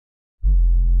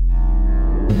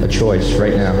a choice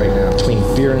right now, between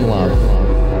fear and love.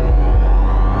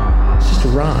 It's just a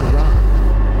ride.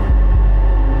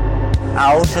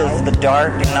 Out of the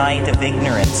dark night of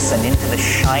ignorance and into the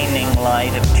shining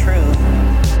light of truth.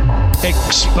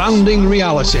 Expanding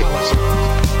reality.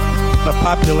 A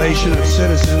population of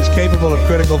citizens capable of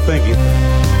critical thinking.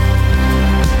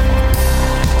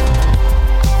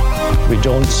 We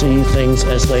don't see things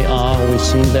as they are, we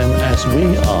see them as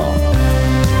we are.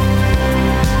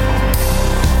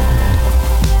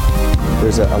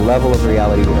 There's a level of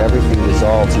reality where everything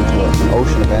dissolves into an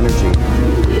ocean of energy.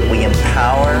 We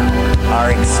empower our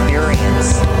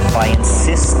experience by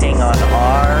insisting on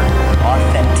our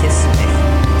authenticity.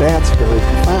 That's very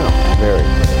profound. Very.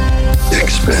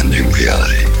 Expanding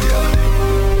reality.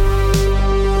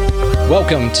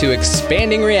 Welcome to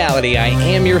Expanding Reality. I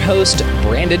am your host,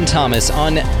 Brandon Thomas.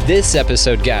 On this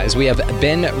episode, guys, we have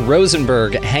Ben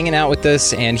Rosenberg hanging out with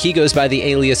us, and he goes by the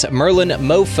alias Merlin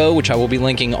Mofo, which I will be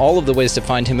linking all of the ways to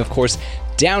find him, of course,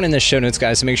 down in the show notes,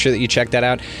 guys, so make sure that you check that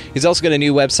out. He's also got a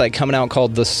new website coming out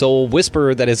called The Soul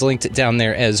Whisperer that is linked down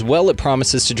there as well. It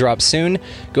promises to drop soon.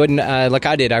 Go ahead and, like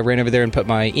I did, I ran over there and put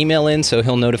my email in, so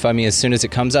he'll notify me as soon as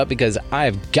it comes up, because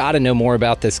I've got to know more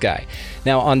about this guy.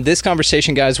 Now, on this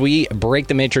conversation, guys, we break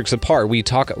the matrix apart. We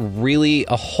talk really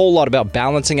a whole lot about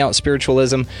balancing out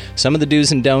spiritualism, some of the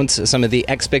do's and don'ts, some of the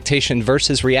expectation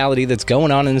versus reality that's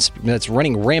going on, that's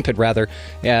running rampant, rather,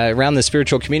 around the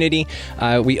spiritual community.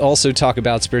 We also talk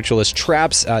about spiritualist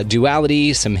traps,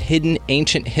 duality, some hidden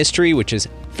ancient history, which is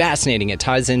fascinating. It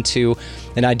ties into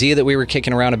an idea that we were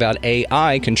kicking around about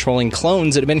AI controlling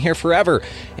clones that have been here forever.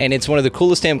 And it's one of the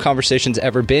coolest damn conversations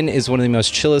ever. Ben is one of the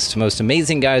most chillest, most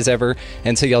amazing guys ever.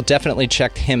 And so y'all definitely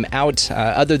check him out,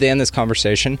 other than this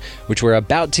conversation, which we're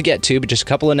about to get to, but just a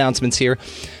couple announcements here.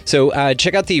 So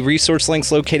check out the resource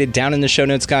links located down in the show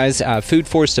notes, guys. Food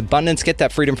Forest Abundance, get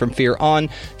that freedom from fear on.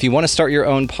 If you want to start your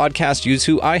own podcast, use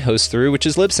who I host through, which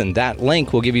is Libsyn. That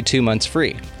link will give you 2 months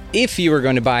free. If you are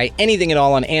going to buy anything at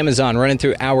all on Amazon, running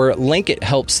through our link, it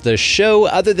helps the show.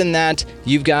 Other than that,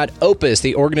 you've got Opus,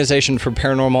 the organization for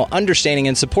paranormal understanding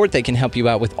and support. They can help you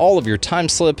out with all of your time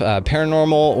slip,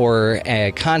 paranormal, or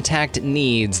contact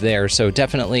needs there. So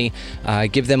definitely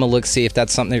give them a look, see if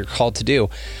that's something you're called to do.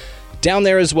 Down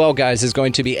there as well, guys, is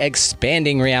going to be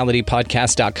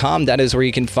expandingrealitypodcast.com. That is where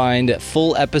you can find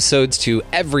full episodes to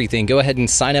everything. Go ahead and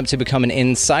sign up to become an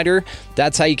insider.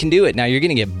 That's how you can do it. Now, you're going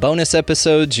to get bonus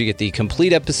episodes. You get the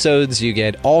complete episodes. You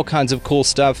get all kinds of cool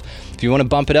stuff. If you want to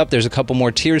bump it up, there's a couple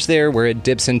more tiers there where it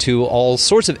dips into all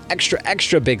sorts of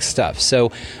extra big stuff.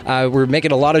 So we're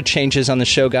making a lot of changes on the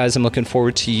show, guys. I'm looking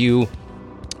forward to you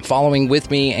following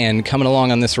with me and coming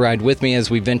along on this ride with me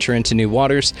as we venture into new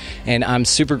waters. And I'm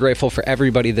super grateful for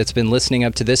everybody that's been listening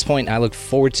up to this point. I look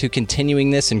forward to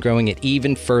continuing this and growing it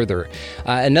even further.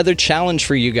 Another challenge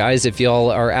for you guys, if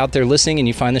y'all are out there listening and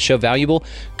you find the show valuable,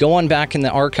 go on back in the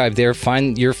archive there,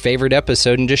 find your favorite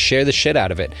episode, and just share the shit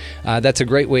out of it. That's a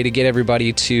great way to get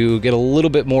everybody to get a little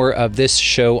bit more of this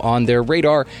show on their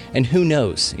radar. And who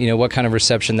knows, what kind of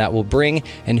reception that will bring,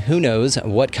 and who knows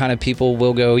what kind of people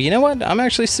will go, you know what, I'm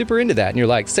actually super into that. And you're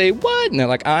like, say what? And they're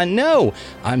like, I know.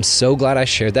 I'm so glad I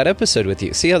shared that episode with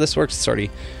you. See how this works? It's already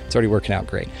working out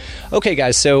great. Okay,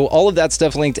 guys, so all of that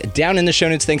stuff linked down in the show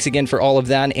notes. Thanks again for all of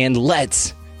that. And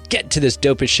let's get to this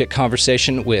dope as shit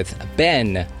conversation with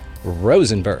Ben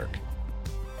Rosenberg.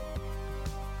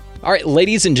 All right,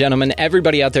 ladies and gentlemen,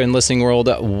 everybody out there in the listening world,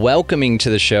 welcoming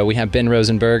to the show, we have Ben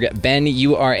Rosenberg. Ben,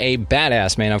 you are a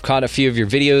badass, man. I've caught a few of your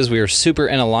videos. We are super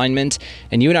in alignment,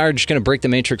 and you and I are just going to break the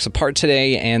matrix apart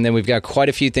today, and then we've got quite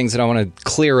a few things that I want to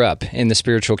clear up in the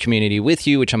spiritual community with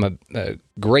you, which I'm a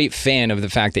great fan of the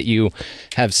fact that you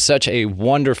have such a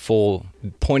wonderful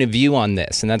point of view on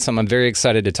this, and that's something I'm very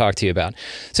excited to talk to you about.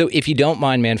 So if you don't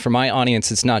mind, man, for my audience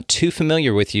that's not too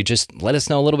familiar with you, just let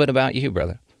us know a little bit about you,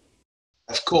 brother.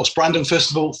 Of course, Brandon,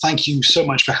 first of all, thank you so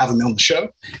much for having me on the show.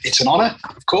 It's an honor,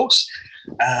 of course.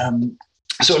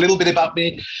 So a little bit about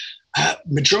me.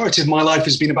 Majority of my life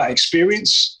has been about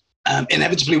experience.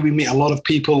 Inevitably, we meet a lot of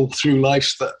people through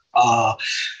life that are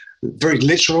very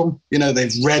literal.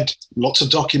 They've read lots of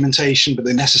documentation, but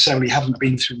they necessarily haven't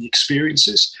been through the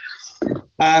experiences.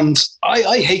 And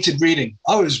I hated reading.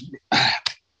 I was...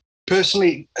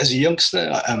 Personally, as a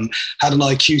youngster, had an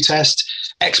IQ test.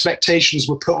 Expectations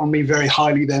were put on me very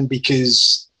highly then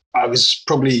because I was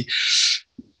probably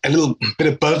a little bit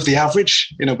above the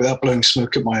average, without blowing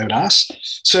smoke at my own ass.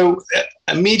 So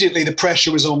immediately the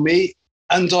pressure was on me.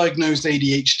 Undiagnosed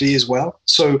ADHD as well.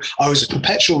 So I was a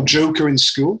perpetual joker in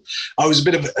school. I was a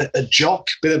bit of a jock,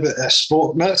 bit of a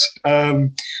sport nut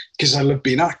because I loved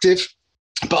being active.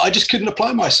 but I just couldn't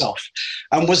apply myself.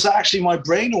 And was that actually my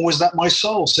brain, or was that my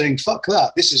soul saying, fuck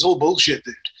that, this is all bullshit,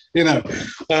 dude? You know,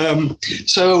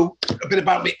 so a bit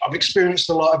about me. I've experienced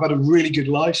a lot. I've had a really good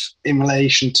life in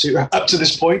relation to up to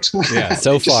this point. Yeah,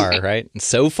 so far, right?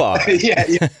 So far. yeah,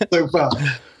 so far.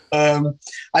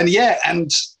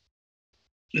 And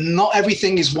not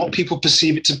everything is what people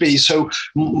perceive it to be. So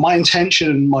my intention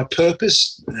and my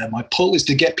purpose, my pull, is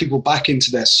to get people back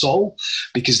into their soul,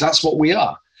 because that's what we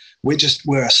are.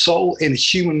 We're a soul in a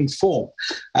human form.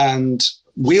 And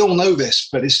we all know this,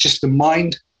 but it's just the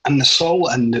mind and the soul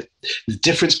and the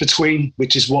difference between,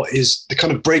 which is what is the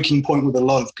kind of breaking point with a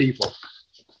lot of people.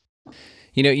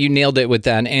 You know, you nailed it with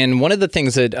that. And one of the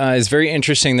things that is very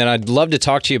interesting that I'd love to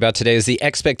talk to you about today is the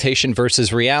expectation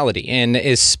versus reality, and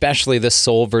especially the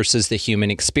soul versus the human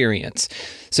experience.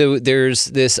 So there's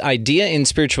this idea in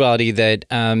spirituality that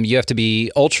you have to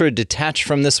be ultra detached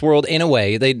from this world in a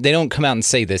way. They don't come out and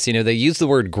say this. You know, they use the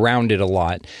word grounded a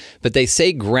lot, but they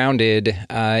say grounded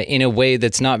in a way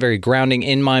that's not very grounding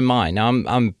in my mind. Now,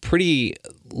 I'm pretty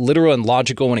literal and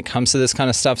logical when it comes to this kind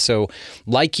of stuff. So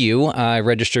like you, I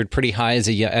registered pretty high at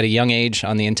a young age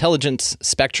on the intelligence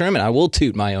spectrum, and I will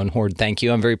toot my own horn. Thank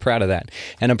you. I'm very proud of that.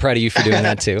 And I'm proud of you for doing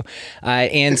that too.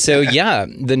 And so, yeah,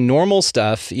 the normal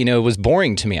stuff, you know, was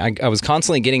boring to me. I was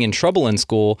constantly getting in trouble in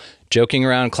school, joking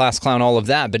around, class clown, all of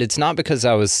that. But it's not because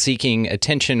I was seeking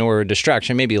attention or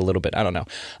distraction, maybe a little bit, I don't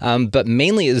know. But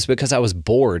mainly it was because I was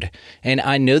bored. And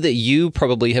I know that you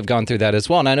probably have gone through that as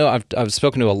well. And I know I've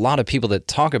spoken to a lot of people that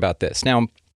talk about this. Now,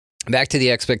 back to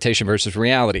the expectation versus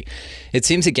reality. It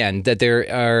seems, again, that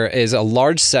there is a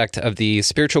large sect of the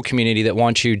spiritual community that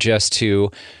wants you just to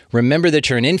remember that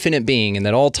you're an infinite being and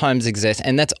that all times exist.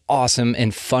 And that's awesome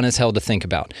and fun as hell to think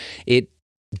about. It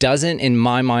doesn't, in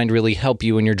my mind, really help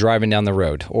you when you're driving down the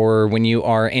road, or when you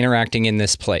are interacting in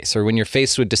this place, or when you're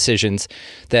faced with decisions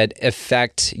that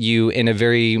affect you in a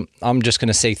very, I'm just going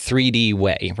to say 3D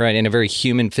way, right? In a very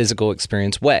human, physical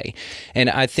experience way. And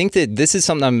I think that this is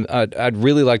something I'd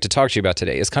really like to talk to you about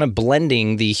today, is kind of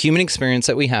blending the human experience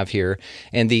that we have here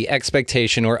and the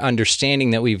expectation or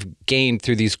understanding that we've gained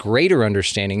through these greater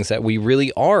understandings that we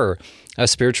really are a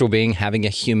spiritual being having a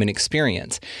human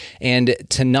experience, and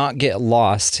to not get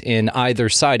lost in either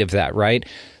side of that, right?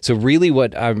 So really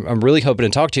what I'm really hoping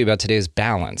to talk to you about today is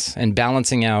balance, and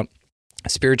balancing out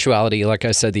spirituality, like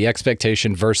I said, the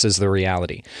expectation versus the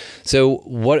reality. So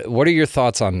what are your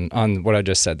thoughts on what I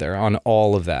just said there, on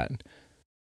all of that?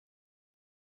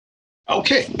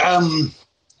 Okay.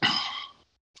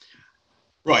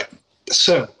 Right.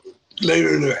 So I'm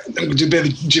going to do a bit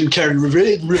of Jim Carrey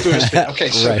reverse bit. Okay,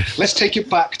 so right. Let's take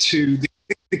it back to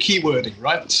the key wording,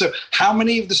 right? So how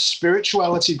many of the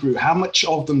spirituality group, how much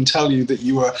of them tell you that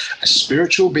you are a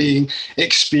spiritual being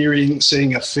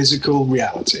experiencing a physical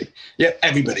reality? Yeah,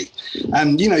 everybody.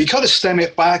 And, you know, you kind of stem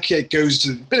it back. It goes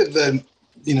to a bit of the,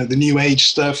 you know, the New Age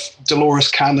stuff, Dolores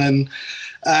Cannon,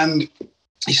 and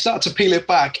you start to peel it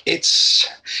back. It's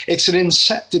an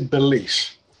incepted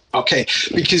belief. Okay,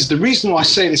 because the reason why I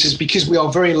say this is because we are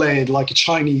very layered, like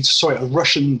a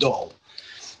Russian doll,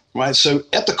 right? So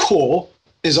at the core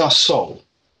is our soul,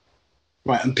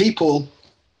 right? And people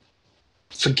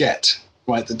forget,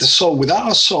 right, that the soul, without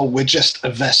our soul, we're just a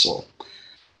vessel,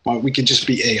 right? We could just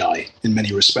be AI in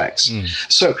many respects.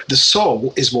 So the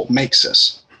soul is what makes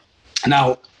us.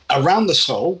 Now, around the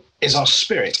soul is our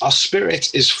spirit. Our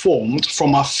spirit is formed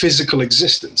from our physical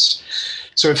existence.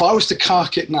 So if I was to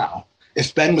cark it now,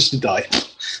 if Ben was to die,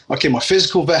 okay, my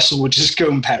physical vessel would just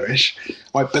go and perish,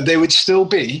 right? But there would still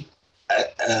be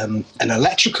an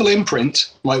electrical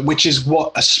imprint, right? Which is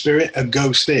what a spirit, a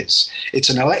ghost is. It's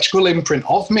an electrical imprint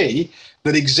of me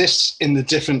that exists in the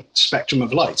different spectrum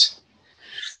of light.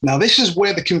 Now, this is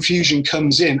where the confusion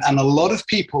comes in, and a lot of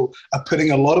people are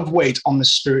putting a lot of weight on the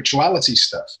spirituality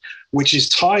stuff, which is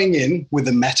tying in with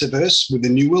the metaverse, with the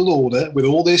New World Order, with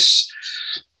all this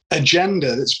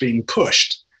agenda that's being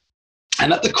pushed.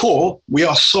 And at the core, we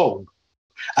are soul.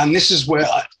 And this is where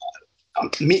I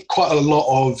meet quite a lot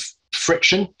of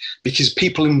friction, because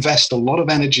people invest a lot of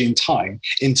energy and time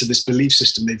into this belief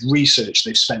system. They've researched,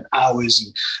 they've spent hours,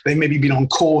 and they've maybe been on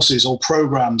courses or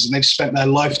programs, and they've spent their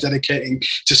life dedicating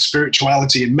to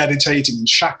spirituality and meditating and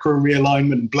chakra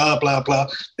realignment and blah, blah, blah.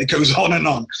 It goes on and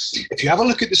on. If you have a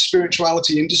look at the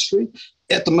spirituality industry,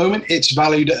 at the moment, it's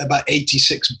valued at about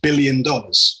 $86 billion,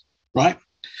 right?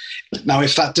 Now,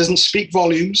 if that doesn't speak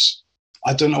volumes,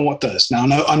 I don't know what does. Now,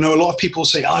 I know a lot of people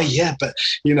say, "Oh, yeah, but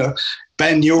you know,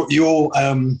 Ben, you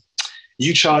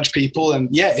charge people, and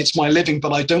yeah, it's my living,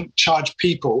 but I don't charge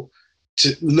people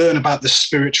to learn about the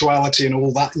spirituality and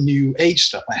all that New Age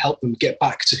stuff. I help them get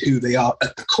back to who they are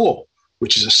at the core,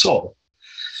 which is a soul."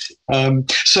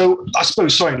 So I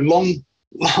suppose, sorry,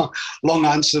 long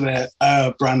answer there,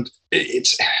 Brand.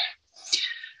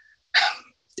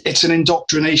 It's an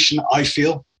indoctrination, I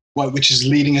feel, which is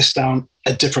leading us down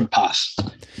a different path.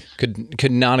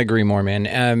 Could not agree more, man.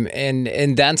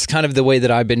 And that's kind of the way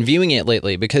that I've been viewing it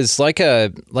lately, because like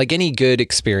any good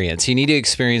experience, you need to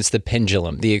experience the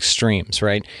pendulum, the extremes,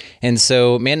 right? And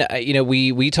so, man,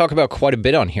 we talk about quite a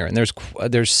bit on here, and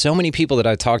there's so many people that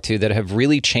I talk to that have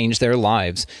really changed their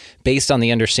lives based on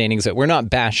the understandings that we're not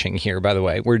bashing here, by the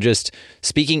way. We're just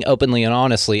speaking openly and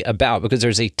honestly about, because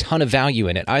there's a ton of value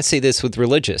in it. I say this with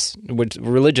religious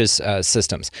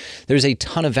systems. There's a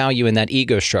ton of value in that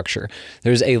ego structure.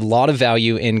 There's a lot of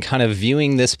value in kind of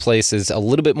viewing this place as a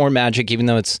little bit more magic, even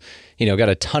though it's, got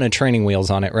a ton of training wheels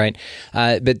on it, right?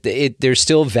 But there's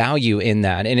still value in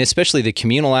that, and especially the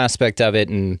communal aspect of it.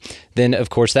 And then, of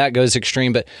course, that goes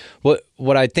extreme. But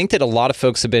what I think that a lot of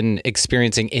folks have been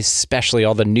experiencing, especially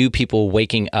all the new people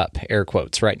waking up, air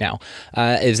quotes, right now,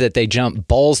 is that they jump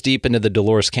balls deep into the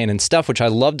Dolores Cannon stuff, which I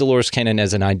love Dolores Cannon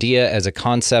as an idea, as a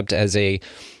concept, as a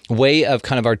way of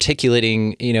kind of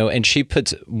articulating, and she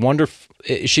paints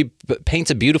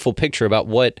a beautiful picture about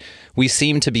what we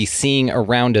seem to be seeing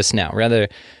around us now.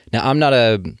 Now I'm not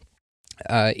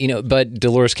but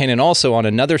Dolores Cannon also on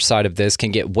another side of this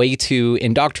can get way too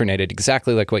indoctrinated,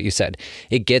 exactly like what you said.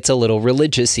 It gets a little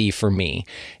religious-y for me,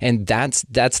 and that's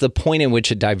the point in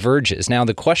which it diverges. Now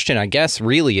the question, I guess,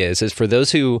 really is for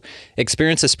those who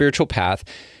experience a spiritual path,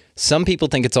 some people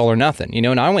think it's all or nothing,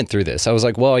 and I went through this. I was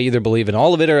like, well, I either believe in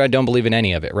all of it or I don't believe in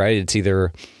any of it, right? It's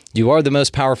either you are the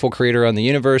most powerful creator on the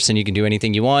universe and you can do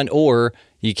anything you want, or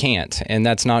you can't. And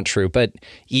that's not true. But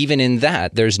even in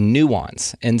that, there's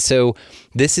nuance. And so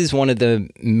this is one of the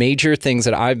major things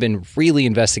that I've been really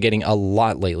investigating a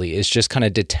lot lately, is just kind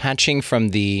of detaching from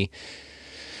the,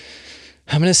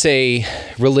 I'm going to say,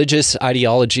 religious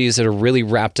ideologies that are really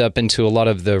wrapped up into a lot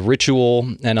of the ritual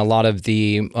and a lot of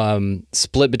the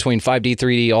split between 5D,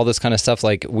 3D, all this kind of stuff.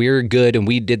 Like, we're good and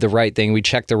we did the right thing. We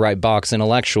checked the right box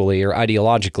intellectually or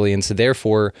ideologically. And so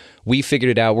therefore, we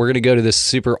figured it out. We're going to go to this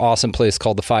super awesome place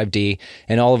called the 5D,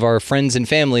 and all of our friends and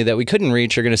family that we couldn't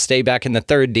reach are going to stay back in the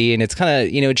 3D. And it's kind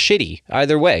of, it's shitty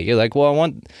either way. You're like, well, I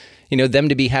want, them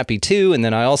to be happy too. And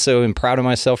then I also am proud of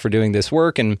myself for doing this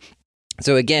work. And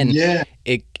so again,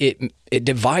 it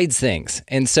divides things.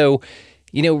 And so,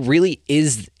 really,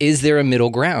 is there a middle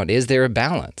ground? Is there a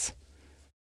balance?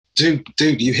 Dude,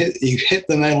 you hit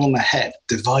the nail on the head.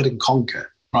 Divide and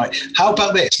conquer, right? How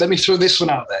about this? Let me throw this one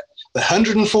out there. The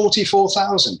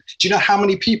 144,000. Do you know how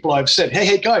many people I've said,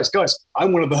 hey, guys,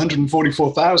 I'm one of the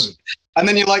 144,000. And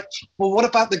then you're like, well, what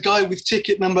about the guy with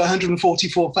ticket number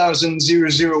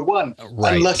 144,001?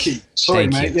 Right. Unlucky. Sorry,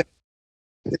 Thank mate.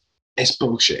 It's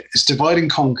bullshit. It's divide and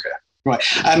conquer, right?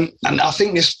 And I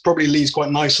think this probably leads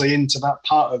quite nicely into that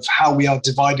part of how we are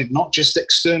divided, not just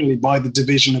externally by the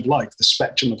division of light, the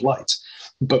spectrum of light,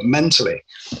 but mentally.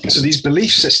 So these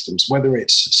belief systems, whether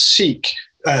it's Sikh,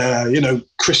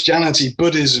 Christianity,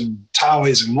 Buddhism,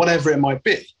 Taoism, whatever it might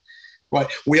be, right?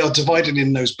 We are divided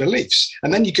in those beliefs.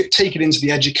 And then you could take it into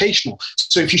the educational.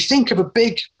 So if you think of a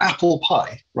big apple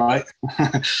pie, right?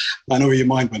 I know where your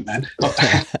mind went then.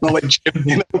 Not like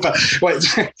Jim, but right.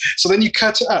 So then you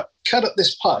cut up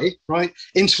this pie, right,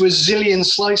 into a zillion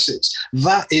slices.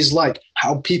 That is like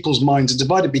how people's minds are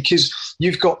divided, because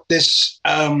you've got this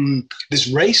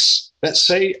race, let's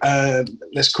say,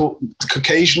 let's call it the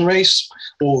Caucasian race,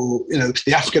 or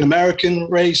the African American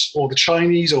race, or the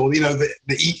Chinese, or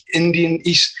the Indian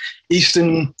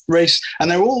Eastern race, and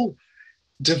they're all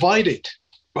divided,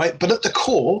 right? But at the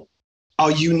core,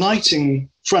 our uniting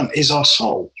front is our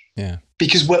soul. Yeah,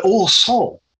 because we're all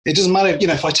soul. It doesn't matter,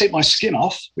 if I take my skin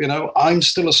off, I'm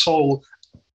still a soul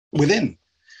within.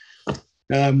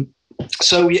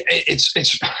 So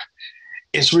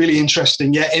it's really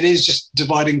interesting. Yeah, it is just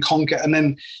divide and conquer. And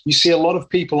then you see a lot of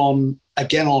people on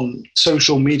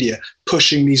social media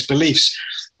pushing these beliefs.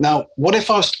 Now,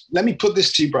 let me put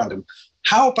this to you, Brandon.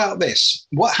 How about this?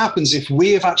 What happens if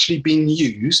we have actually been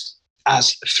used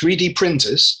as 3D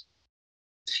printers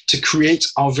to create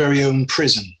our very own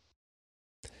prison?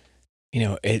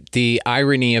 The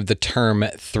irony of the term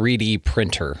 3D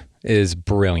printer is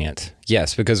brilliant.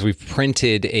 Yes, because we've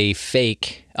printed a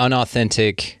fake,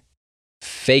 unauthentic,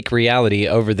 fake reality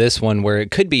over this one where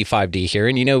it could be 5D here.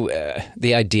 And,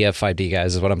 the idea of 5D,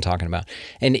 guys, is what I'm talking about.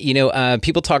 And,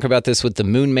 people talk about this with the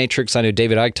moon matrix. I know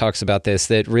David Icke talks about this,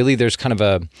 that really there's kind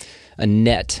of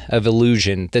net of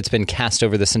illusion that's been cast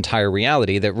over this entire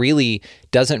reality that really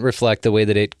doesn't reflect the way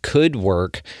that it could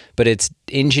work, but it's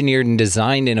engineered and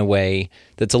designed in a way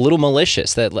that's a little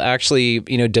malicious, that actually,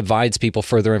 divides people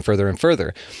further and further and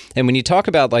further. And when you talk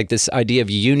about like this idea of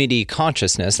unity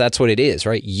consciousness, that's what it is,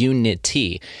 right?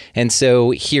 Unity. And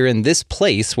so here in this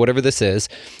place, whatever this is,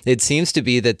 it seems to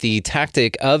be that the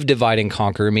tactic of divide and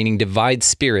conquer, meaning divide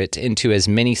spirit into as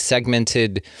many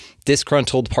segmented,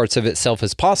 disgruntled parts of itself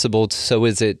as possible, so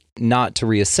is it not to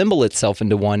reassemble itself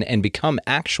into one and become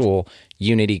actual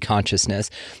unity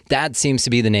consciousness. That seems to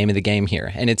be the name of the game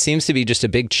here. And it seems to be just a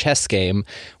big chess game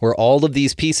where all of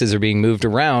these pieces are being moved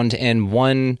around, and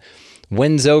one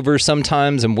wins over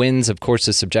sometimes, and wins, of course,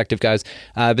 is subjective, guys.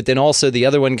 But then also the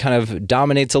other one kind of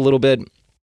dominates a little bit.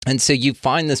 And so you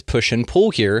find this push and pull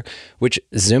here, which,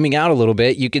 zooming out a little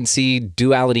bit, you can see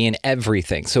duality in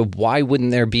everything. So why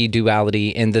wouldn't there be duality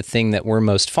in the thing that we're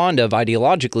most fond of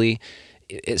ideologically,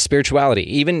 spirituality?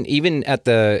 Even at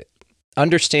the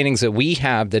understandings that we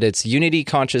have, that it's unity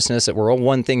consciousness, that we're all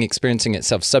one thing experiencing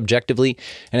itself subjectively.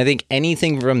 And I think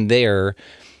anything from there,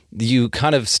 you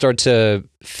kind of start to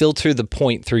filter the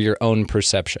point through your own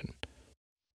perception.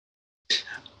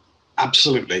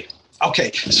 Absolutely.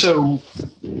 Okay, so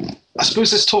I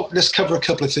suppose let's cover a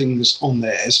couple of things on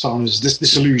there as far as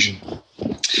this illusion.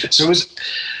 So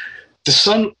the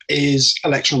sun is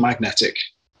electromagnetic.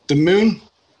 The moon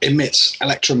emits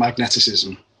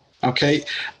electromagnetism. Okay,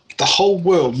 the whole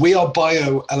world, we are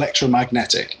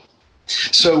bioelectromagnetic.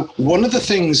 So one of the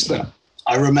things that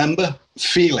I remember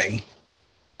feeling,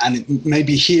 and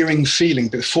maybe feeling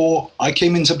before I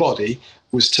came into body,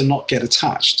 was to not get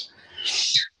attached.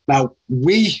 Now,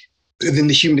 within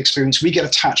the human experience, we get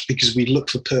attached because we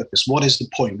look for purpose. What is the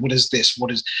point? What is this?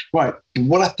 What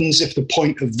happens if the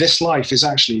point of this life is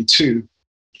actually to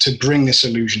bring this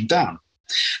illusion down?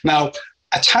 Now,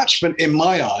 attachment in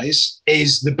my eyes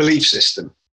is the belief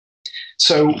system.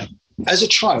 So as a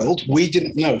child, we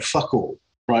didn't know fuck all,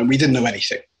 right? We didn't know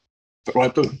anything, but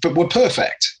we're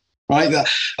perfect, right? That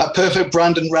perfect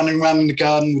Brandon running around in the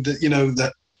garden with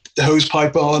the hose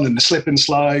pipe on and the slip and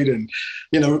slide and,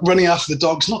 running after the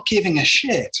dogs, not giving a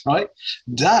shit, right?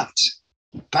 That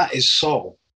is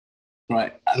soul,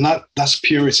 right? And that's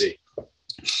purity.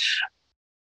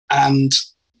 And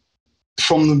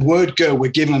from the word go,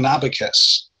 we're given an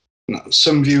abacus.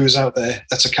 Some viewers out there,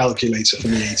 that's a calculator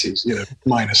from the 80s,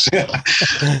 minus.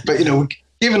 But, we're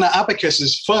given an abacus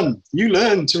is fun. You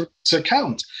learn to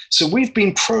count. So we've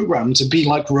been programmed to be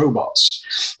like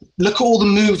robots. Look at all the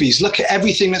movies. Look at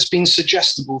everything that's been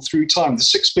suggestible through time. The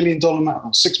 $6 billion man,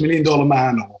 or $6 million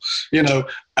man, or,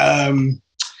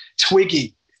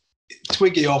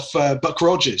 Twiggy off Buck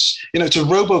Rogers, to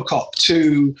RoboCop,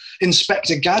 to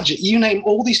Inspector Gadget. You name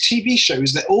all these TV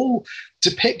shows, they're all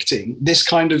depicting this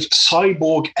kind of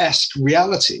cyborg-esque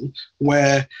reality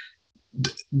where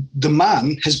the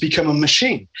man has become a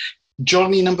machine.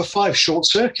 Johnny number 5, Short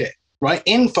Circuit, right?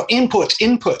 Input.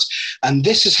 And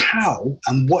this is how,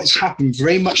 and what has happened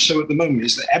very much so at the moment,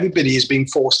 is that everybody is being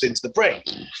forced into the brain.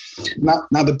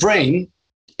 Now the brain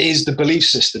is the belief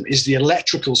system, is the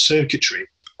electrical circuitry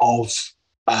of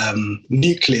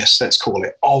nucleus, let's call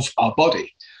it, of our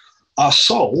body. Our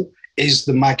soul is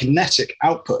the magnetic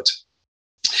output.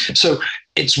 So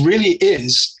it really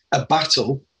is a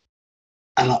battle.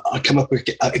 And I come up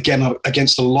again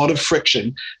against a lot of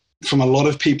friction from a lot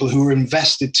of people who are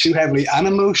invested too heavily and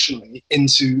emotionally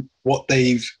into what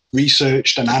they've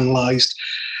researched and analyzed.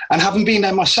 And having been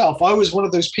there myself, I was one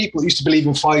of those people who used to believe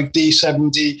in 5D,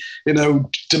 7D,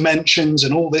 dimensions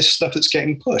and all this stuff that's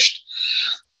getting pushed.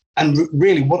 And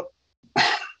really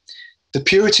the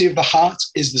purity of the heart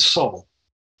is the soul.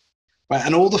 Right?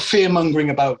 And all the fear mongering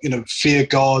about, fear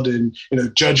God and,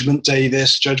 judgment day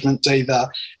this, judgment day that,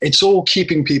 it's all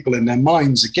keeping people in their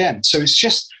minds again. So it's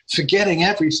just forgetting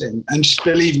everything and just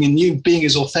believing in you, being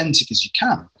as authentic as you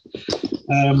can.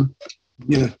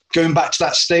 Going back to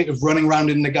that state of running around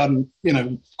in the garden,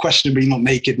 questionably not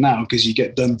naked now because you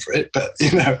get done for it, but,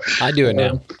 I do it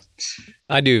now.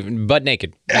 I do, butt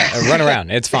naked. Run around.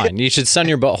 It's fine. You should sun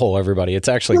your butthole, everybody. It's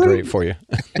actually great for you.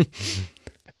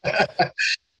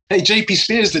 Hey, JP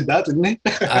Spears did that, didn't he?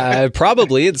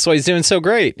 Probably. That's why he's doing so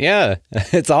great. Yeah.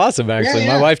 It's awesome, actually.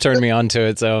 Yeah. My wife turned me on to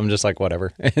it, so I'm just like,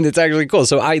 whatever. And it's actually cool.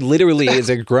 So I literally, as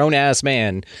a grown-ass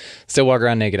man, still walk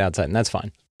around naked outside, and that's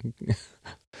fine.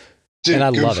 Dude, and I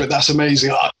love it. That's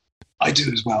amazing. I do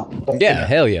as well. But, yeah,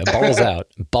 hell yeah. Balls out.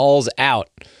 Balls out.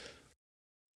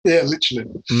 Yeah,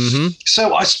 literally. Mm-hmm.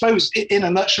 So I suppose, in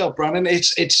a nutshell, Brandon,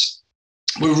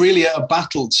 we're really at a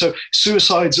battle. So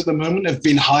suicides at the moment have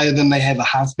been higher than they ever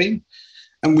have been.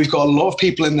 And we've got a lot of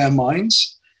people in their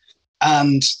minds.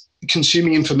 And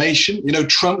consuming information. You know,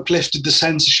 Trump lifted the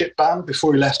censorship ban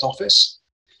before he left office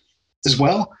as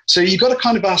well. So you've got to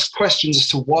kind of ask questions as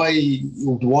to why,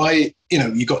 you know,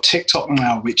 you got TikTok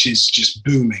now, which is just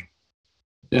booming.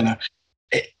 You know,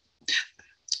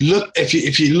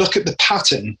 if you look at the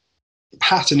pattern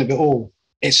of it all,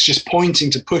 it's just pointing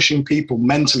to pushing people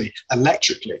mentally,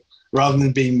 electrically, rather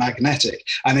than being magnetic.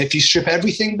 And if you strip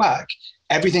everything back,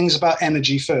 everything's about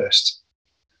energy first,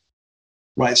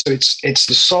 right? So it's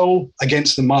the soul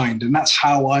against the mind, and that's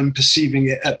how I'm perceiving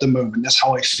it at the moment. That's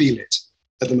how I feel it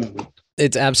at the moment.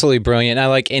 It's absolutely brilliant. I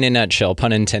like, in a nutshell,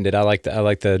 pun intended. I like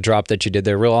the drop that you did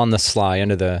there, real on the sly,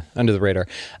 under the radar.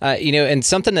 You know, and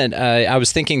something that I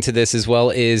was thinking to this as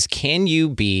well is, can you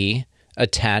be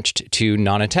attached to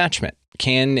non-attachment?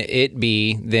 Can it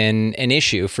be then an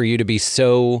issue for you to be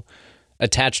so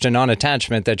attached to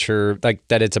non-attachment that you're like,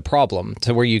 that it's a problem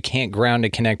to where you can't ground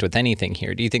and connect with anything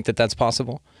here? Do you think that that's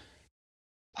possible?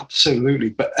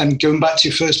 Absolutely. And going back to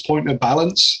your first point of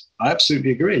balance, I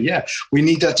absolutely agree. Yeah, we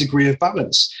need that degree of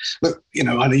balance. Look, you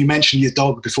know, I know you mentioned your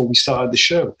dog before we started the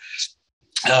show.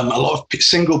 A lot of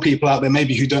single people out there,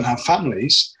 maybe who don't have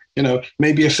families, you know,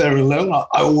 maybe if they're alone,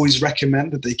 I always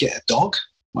recommend that they get a dog.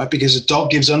 Right? Because a dog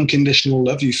gives unconditional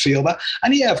love. You feel that.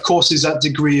 And yeah, of course, there's that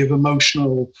degree of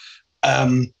emotional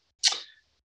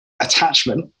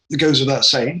attachment that goes without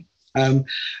saying. But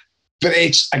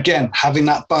it's, again, having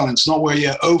that balance, not where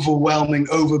you're overwhelming,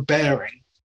 overbearing,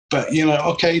 but, you know,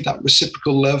 okay, that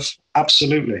reciprocal love,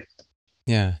 absolutely.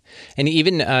 Yeah. And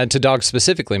even to dogs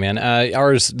specifically, man,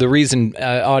 the reason,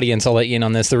 audience, I'll let you in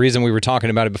on this, the reason we were talking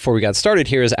about it before we got started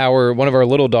here is one of our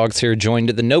little dogs here joined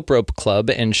the Nope Rope Club,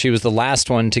 and she was the last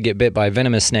one to get bit by a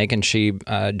venomous snake, and she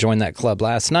joined that club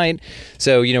last night.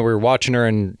 So, you know, we were watching her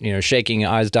and, you know, shaking,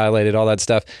 eyes dilated, all that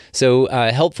stuff. So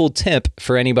helpful tip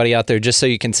for anybody out there, just so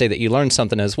you can say that you learned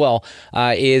something as well,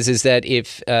 is that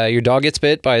if your dog gets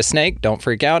bit by a snake, don't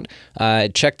freak out.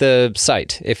 Check the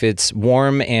site. If it's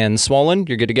warm and swollen,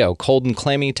 you're good to go. Cold and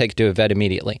clammy, take it to a vet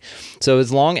immediately. So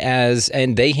as long as,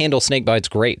 and they handle snake bites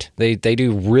great. They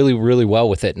do really, really well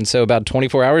with it. And so about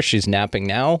 24 hours, she's napping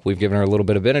now. We've given her a little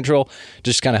bit of Benadryl,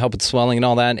 just to kind of help with swelling and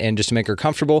all that, and just to make her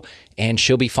comfortable, and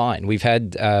she'll be fine. We've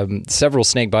had several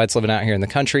snake bites living out here in the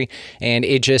country, and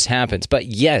it just happens. But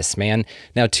yes, man,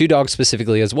 now 2 dogs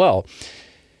specifically as well.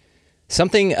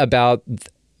 Something about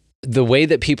the way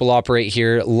that people operate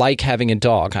here, like having a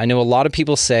dog. I know a lot of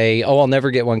people say, "Oh, I'll never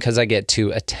get one because I get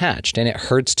too attached, and it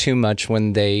hurts too much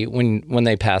when they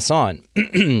pass on."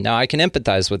 Now, I can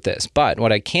empathize with this, but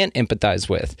what I can't empathize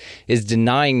with is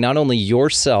denying not only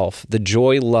yourself the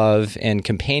joy, love, and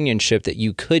companionship that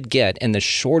you could get in the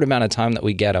short amount of time that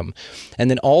we get them, and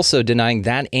then also denying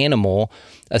that animal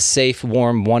a safe,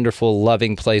 warm, wonderful,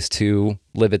 loving place to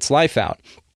live its life out.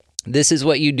 This is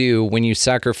what you do when you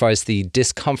sacrifice the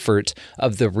discomfort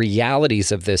of the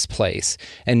realities of this place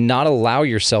and not allow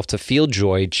yourself to feel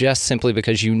joy just simply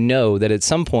because you know that at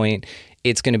some point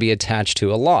it's going to be attached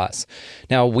to a loss.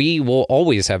 Now, we will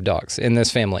always have dogs in this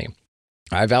family.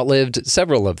 I've outlived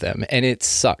several of them, and it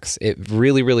sucks. It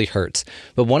really, really hurts.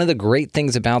 But one of the great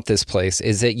things about this place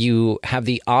is that you have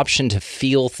the option to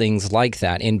feel things like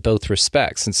that in both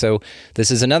respects. And so this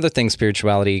is another thing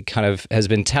spirituality kind of has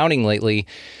been touting lately,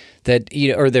 that,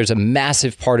 you know, or there's a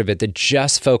massive part of it that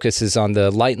just focuses on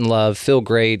the light and love, feel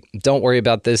great, don't worry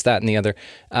about this, that, and the other.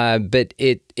 But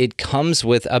it comes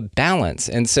with a balance.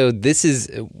 And so this is,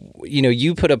 you know,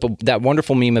 you put up that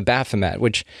wonderful meme of Baphomet,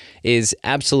 which is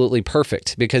absolutely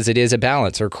perfect because it is a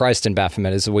balance, or Christ and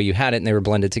Baphomet is the way you had it, and they were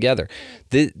blended together.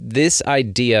 This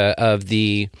idea of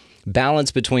the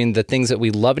balance between the things that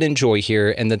we love and enjoy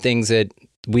here and the things that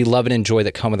we love and enjoy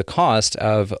that come with the cost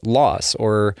of loss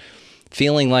or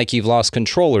feeling like you've lost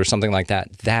control or something like that,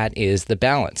 that is the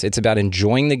balance. It's about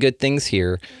enjoying the good things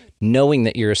here, knowing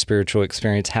that you're a spiritual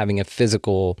experience, having a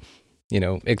physical, you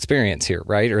know, experience here,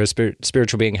 right? Or a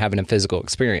spiritual being having a physical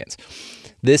experience.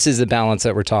 This is the balance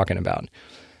that we're talking about.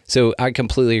 So I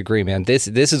completely agree, man. This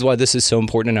is why this is so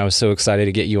important, and I was so excited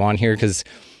to get you on here because,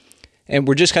 and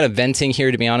we're just kind of venting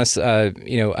here, to be honest.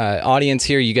 Audience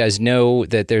here, you guys know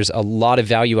that there's a lot of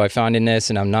value I found in this,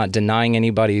 and I'm not denying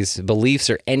anybody's beliefs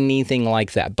or anything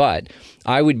like that. But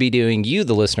I would be doing you,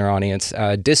 the listener audience,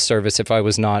 a disservice if I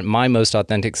was not my most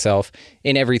authentic self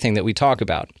in everything that we talk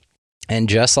about. And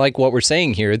just like what we're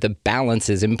saying here, the balance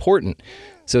is important.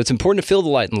 So it's important to feel the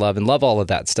light and love all of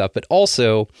that stuff, but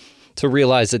also to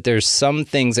realize that there's some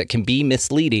things that can be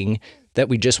misleading that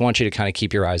we just want you to kind of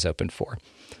keep your eyes open for.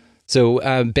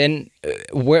 So, Ben,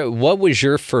 what was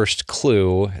your first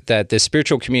clue that the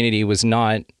spiritual community was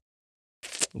not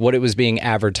what it was being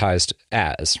advertised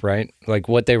as, right? Like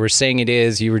what they were saying it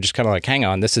is, you were just kind of like, hang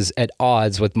on, this is at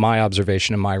odds with my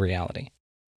observation and my reality.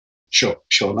 Sure.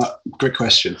 Great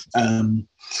question.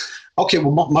 Okay,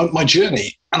 well, my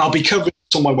journey, and I'll be covering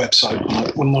it on my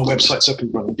website when my website's up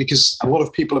and running, because a lot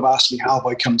of people have asked me how have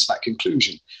I come to that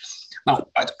conclusion. Now,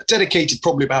 I dedicated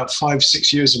probably about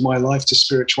 5-6 years of my life to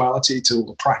spirituality, to all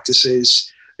the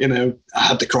practices. You know, I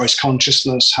had the Christ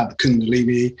consciousness, had the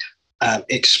Kundalini,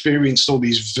 experienced all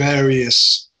these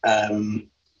various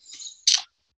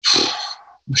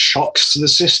shocks to the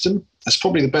system. That's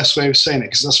probably the best way of saying it,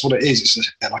 because that's what it is.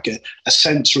 It's like a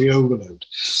sensory overload.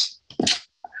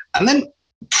 And then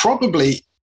probably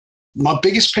my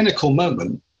biggest pinnacle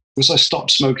moment was I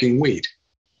stopped smoking weed.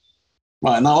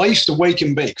 Right. Now, I used to wake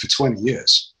and bake for 20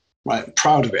 years, right?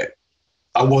 Proud of it.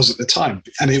 I was at the time.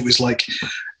 And it was like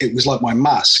my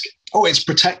mask. Oh, it's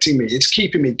protecting me. It's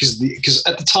keeping me, because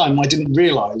at the time I didn't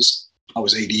realize I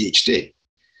was ADHD.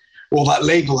 Or that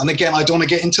label. And again, I don't want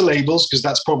to get into labels, because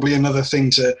that's probably another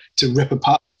thing to rip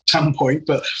apart at some point.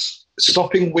 But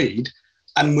stopping weed,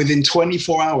 and within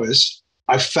 24 hours,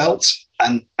 I felt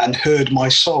and heard my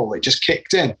soul. It just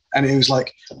kicked in. And it was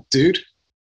like, dude,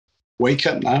 wake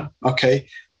up now. Okay,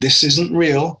 this isn't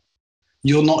real.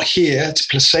 You're not here to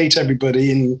placate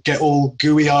everybody and get all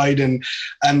gooey-eyed, and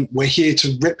we're here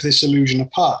to rip this illusion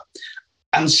apart.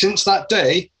 And since that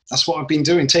day, that's what I've been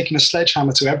doing, taking a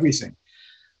sledgehammer to everything.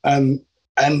 And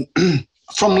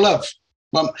from love.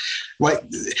 Right.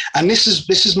 And this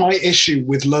is my issue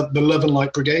with the Love and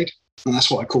Light Brigade. And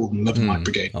that's what I call them, Love and Light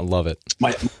Brigade. I love it.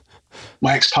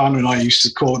 My ex-partner and I used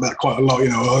to call it that quite a lot,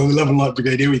 Love and Light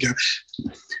Brigade, here we go.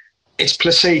 It's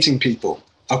placating people,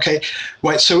 okay?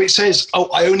 Right, so it says,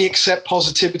 I only accept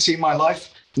positivity in my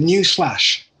life.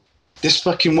 Newsflash. This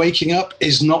fucking waking up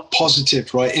is not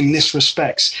positive, right, in this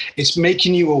respects. It's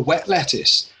making you a wet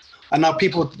lettuce. And now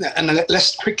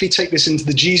let's quickly take this into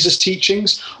the Jesus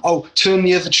teachings. Oh, turn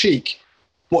the other cheek.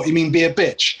 What, you mean be a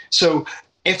bitch? So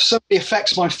if somebody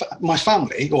affects my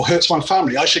family or hurts my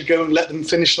family, I should go and let them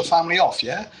finish the family off,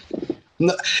 yeah?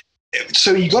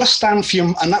 So you got to stand for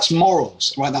your, and that's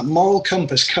morals, right? That moral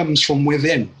compass comes from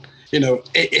within.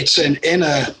 It's an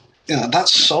inner,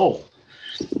 that's soul,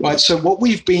 right? So what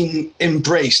we've been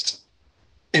embraced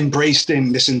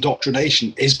in this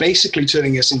indoctrination is basically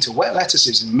turning us into wet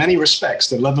lettuces in many respects.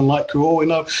 The Love and Light crew,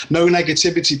 no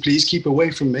negativity, please keep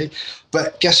away from me.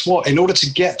 But guess what? In order to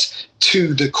get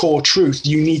to the core truth,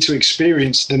 you need to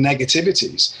experience the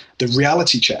negativities, the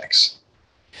reality checks.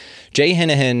 Jay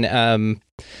Hinahan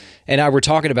and I were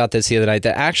talking about this the other night,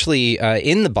 that actually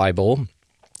in the Bible,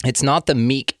 it's not the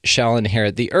meek shall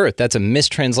inherit the earth. That's a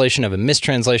mistranslation of a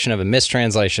mistranslation of a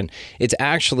mistranslation. It's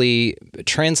actually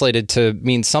translated to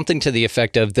mean something to the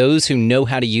effect of those who know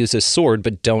how to use a sword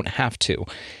but don't have to.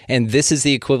 And this is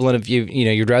the equivalent of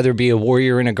you'd rather be a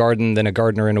warrior in a garden than a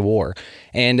gardener in a war.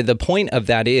 And the point of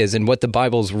that is, and what the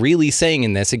Bible's really saying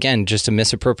in this, again, just a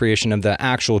misappropriation of the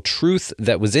actual truth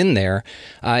that was in there,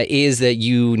 is that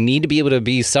you need to be able to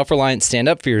be self-reliant, stand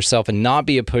up for yourself, and not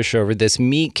be a pushover. This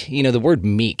meek, the word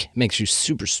meek makes you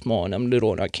super small, and I'm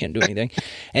little and I can't do anything.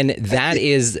 And that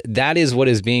is what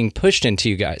is being pushed into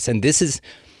you guys. And this is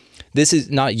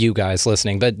not you guys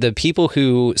listening, but the people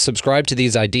who subscribe to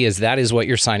these ideas, that is what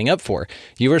you're signing up for.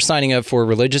 You are signing up for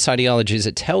religious ideologies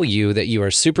that tell you that you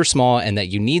are super small and that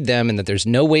you need them and that there's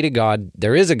no way to God.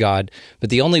 There is a God, but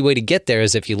the only way to get there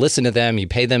is if you listen to them, you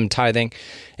pay them tithing,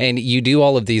 and you do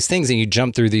all of these things and you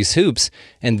jump through these hoops,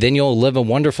 and then you'll live a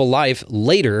wonderful life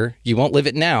later. You won't live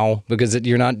it now because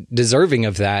you're not deserving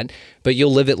of that, but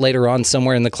you'll live it later on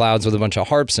somewhere in the clouds with a bunch of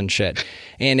harps and shit.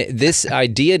 And this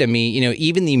idea to me,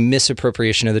 even the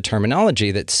misappropriation of the terminology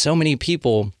that so many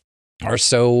people are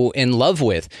so in love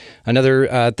with.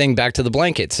 Another thing, back to the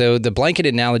blanket. So the blanket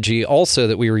analogy also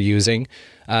that we were using,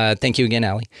 thank you again,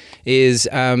 Allie, is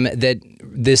that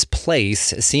this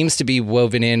place seems to be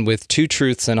woven in with two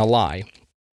truths and a lie.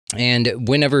 And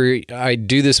whenever I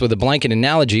do this with a blanket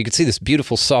analogy, you can see this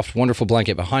beautiful, soft, wonderful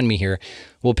blanket behind me here.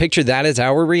 We'll picture that as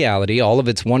our reality. All of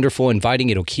it's wonderful, inviting.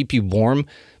 It'll keep you warm.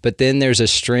 But then there's a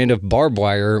strand of barbed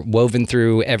wire woven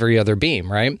through every other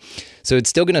beam, right? So it's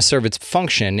still going to serve its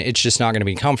function. It's just not going to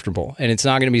be comfortable. And it's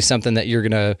not going to be something that you're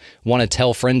going to want to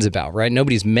tell friends about, right?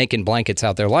 Nobody's making blankets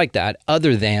out there like that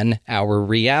other than our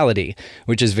reality,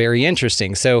 which is very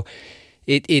interesting. So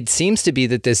it seems to be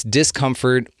that this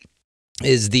discomfort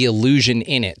is the illusion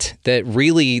in it, that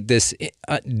really this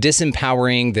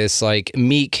disempowering, this like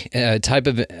meek type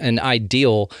of an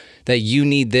ideal that you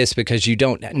need this because you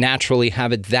don't naturally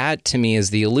have it. That to me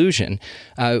is the illusion.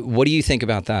 What do you think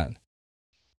about that?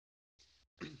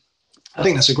 I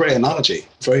think that's a great analogy,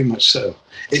 very much so.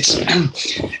 It's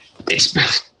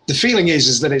the feeling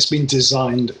is that it's been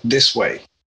designed this way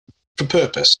for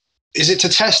purpose. Is it to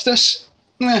test us?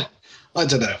 I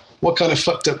don't know. What kind of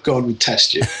fucked up God would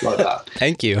test you like that?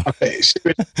 Thank you. Okay, so,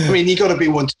 I mean, you got to be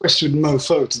one twisted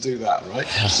mofo to do that, right?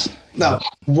 Now,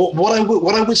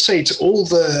 what I would say to all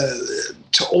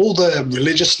the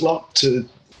religious lot, to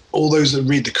all those that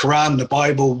read the Quran, the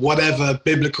Bible, whatever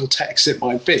biblical text it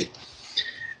might be,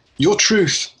 your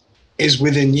truth is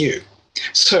within you.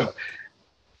 So,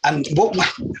 and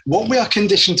what we are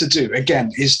conditioned to do,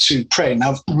 again, is to pray.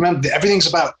 Now, remember, everything's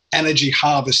about energy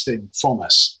harvesting from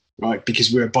us, right?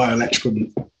 Because we're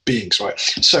bioelectrical beings, right?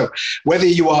 So whether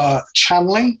you are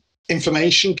channeling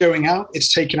information going out,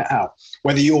 it's taking it out.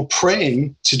 Whether you're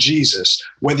praying to Jesus,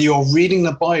 whether you're reading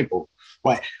the Bible,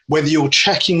 right? Whether you're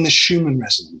checking the Schumann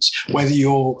resonance, whether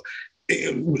you're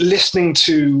listening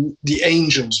to the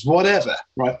angels, whatever,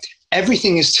 right?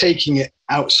 Everything is taking it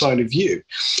outside of you.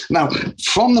 Now,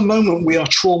 from the moment we are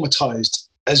traumatized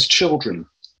as children,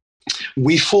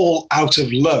 we fall out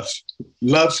of love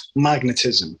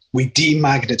magnetism. We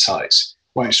demagnetize.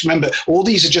 Right. So remember, all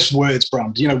these are just words,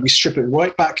 Brand. You know, we strip it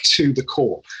right back to the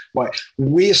core. Right.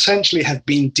 We essentially have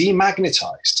been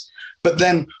demagnetized, but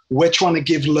then we're trying to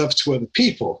give love to other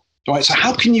people. Right. So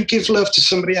how can you give love to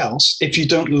somebody else if you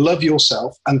don't love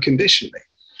yourself unconditionally?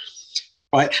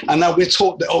 Right. And now we're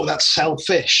taught that, oh, that's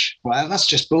selfish. Right. And that's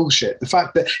just bullshit. The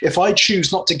fact that if I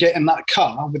choose not to get in that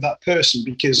car with that person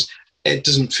because it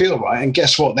doesn't feel right, and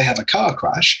guess what? They have a car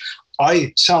crash.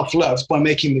 I self-love by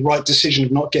making the right decision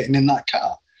of not getting in that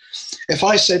car. If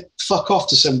I said fuck off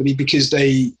to somebody because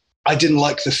I didn't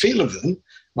like the feel of them,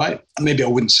 right? And maybe I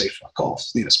wouldn't say fuck off,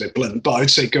 you know, it's a bit blunt, but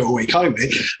I'd say go away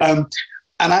kindly. And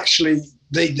actually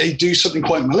they do something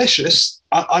quite malicious,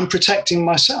 I'm protecting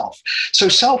myself. So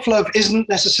self-love isn't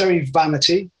necessarily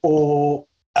vanity or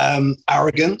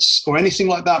arrogance or anything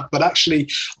like that, but actually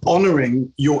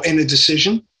honoring your inner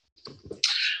decision.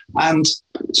 And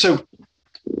so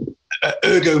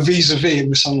ergo vis-a-vis, and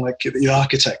we sound like the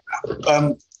architect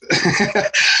now.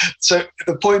 So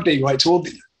the point being, right, to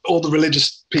all the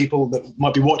religious people that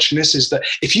might be watching this, is that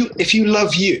if you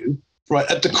love you, right,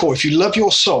 at the core, if you love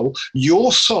your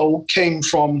soul came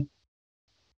from,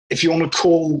 if you want to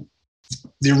call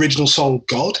the original soul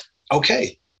God,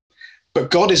 okay.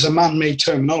 But God is a man-made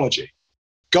terminology.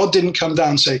 God didn't come down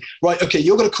and say, right, okay,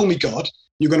 you're going to call me God,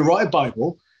 you're going to write a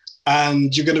Bible,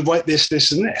 and you're going to write this,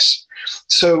 this, and this.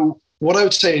 So what I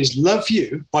would say is love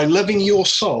you. By loving your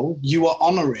soul, you are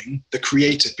honoring the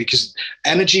creator, because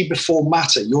energy before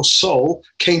matter, your soul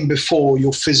came before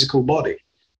your physical body.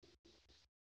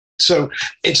 So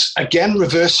it's, again,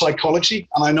 reverse psychology.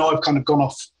 And I know I've kind of gone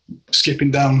off skipping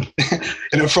down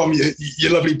from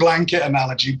your lovely blanket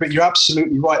analogy, but you're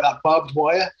absolutely right. That barbed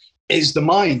wire is the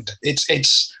mind.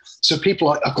 It's so people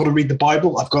are, I've got to read the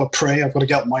Bible, I've got to pray, I've got to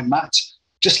get up my mat.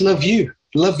 Just love you,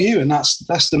 and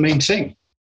that's the main thing.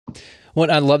 Well,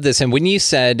 I love this. And when you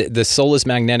said the soul is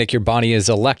magnetic, your body is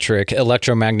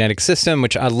electromagnetic system,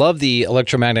 which I love the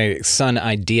electromagnetic sun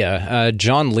idea.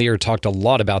 John Lear talked a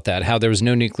lot about that, how there was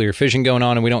no nuclear fission going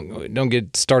on, and we don't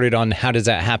get started on how does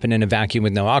that happen in a vacuum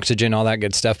with no oxygen, all that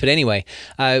good stuff. But anyway,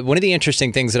 one of the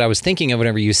interesting things that I was thinking of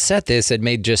whenever you said this, it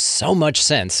made just so much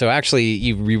sense. So actually,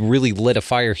 you really lit a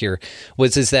fire here,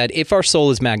 is that if our soul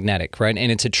is magnetic, right,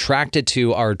 and it's attracted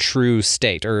to our true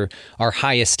state or our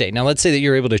highest state. Now, let's say that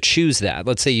you're able to choose that.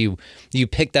 Let's say you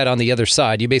pick that on the other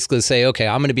side. You basically say, okay,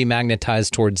 I'm going to be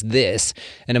magnetized towards this,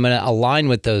 and I'm going to align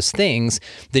with those things.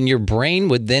 Then your brain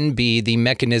would then be the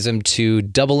mechanism to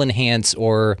double enhance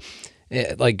or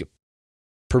like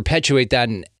perpetuate that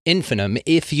in infinitum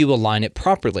if you align it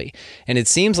properly. And it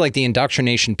seems like the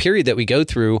indoctrination period that we go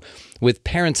through with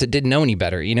parents that didn't know any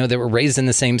better, that were raised in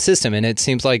the same system. And it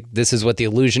seems like this is what the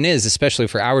illusion is, especially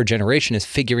for our generation, is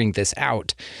figuring this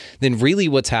out. Then really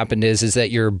what's happened is that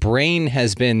your brain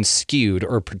has been skewed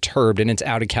or perturbed and it's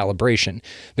out of calibration.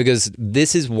 Because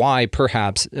this is why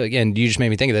perhaps, again, you just made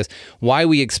me think of this, why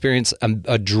we experience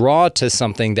a draw to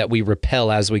something that we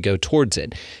repel as we go towards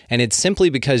it. And it's simply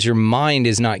because your mind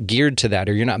is not geared to that,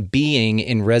 or you're not being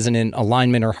in resonant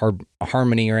alignment or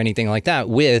harmony or anything like that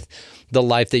with the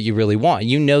life that you really want.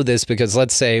 You know this because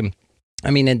let's say,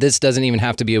 and this doesn't even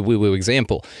have to be a woo-woo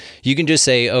example. You can just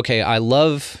say, okay, I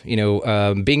love,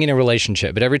 being in a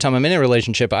relationship, but every time I'm in a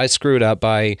relationship, I screw it up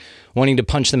by wanting to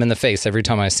punch them in the face every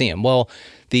time I see them. Well,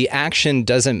 the action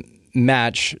doesn't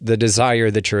match the desire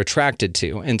that you're attracted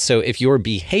to. And so if your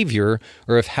behavior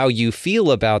or if how you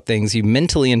feel about things you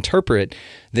mentally interpret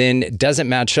then doesn't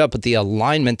match up with the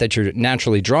alignment that you're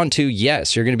naturally drawn to,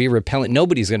 yes, you're going to be repellent.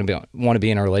 Nobody's going to want to be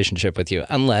in a relationship with you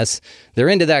unless they're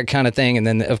into that kind of thing. And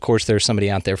then, of course, there's somebody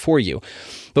out there for you.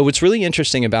 But what's really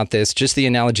interesting about this, just the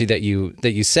analogy that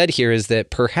you said here, is that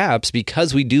perhaps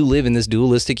because we do live in this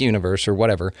dualistic universe or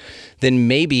whatever, then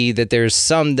maybe that there's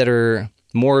some that are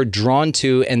more drawn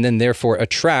to and then therefore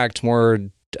attract more,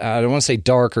 I don't want to say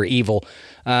dark or evil,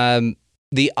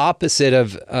 the opposite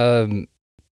of,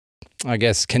 I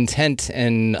guess, content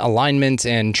and alignment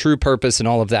and true purpose and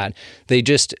all of that. They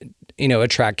just,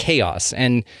 attract chaos.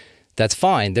 And that's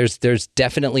fine. There's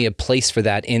definitely a place for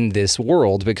that in this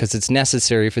world because it's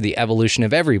necessary for the evolution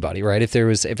of everybody, right? If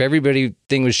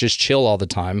everything was just chill all the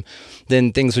time,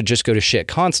 then things would just go to shit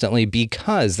constantly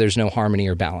because there's no harmony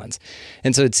or balance.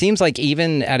 And so it seems like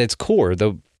even at its core,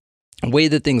 the way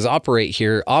that things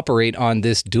operate on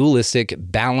this dualistic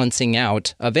balancing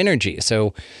out of energy.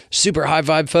 So super high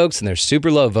vibe folks and there's super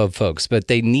low vibe folks, but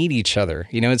they need each other.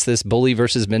 It's this bully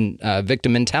versus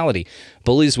victim mentality.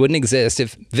 Bullies wouldn't exist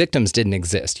if victims didn't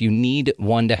exist. You need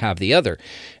one to have the other.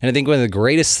 And I think one of the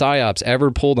greatest psyops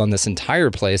ever pulled on this entire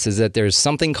place is that there's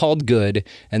something called good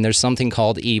and there's something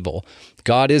called evil.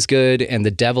 God is good and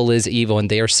the devil is evil, and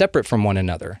they are separate from one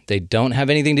another. They don't have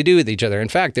anything to do with each other. In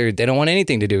fact, they don't want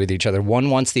anything to do with each other.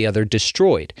 One wants the other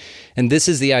destroyed. And this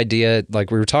is the idea, like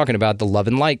we were talking about, the love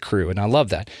and light crew, and I love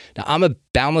that. Now, I'm a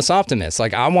boundless optimist.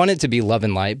 Like, I want it to be love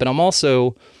and light, but I'm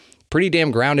also pretty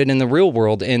damn grounded in the real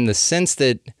world in the sense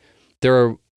that there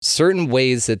are certain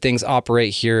ways that things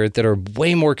operate here that are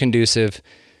way more conducive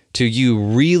to you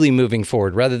really moving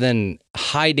forward rather than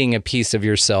hiding a piece of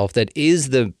yourself that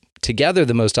is together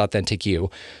the most authentic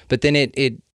you, but then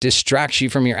it distracts you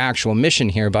from your actual mission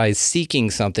here by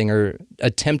seeking something or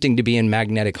attempting to be in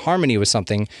magnetic harmony with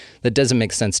something that doesn't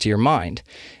make sense to your mind.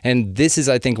 And this is,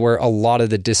 I think, where a lot of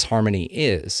the disharmony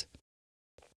is.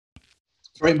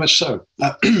 Very much so.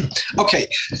 Okay,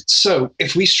 so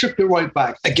if we strip it right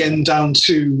back, again, down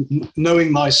to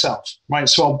knowing myself, right?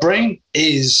 So our brain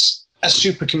is a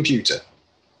supercomputer,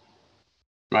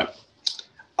 right?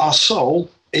 Our soul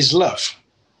is love.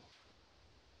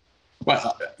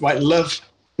 Right, love,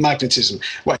 magnetism.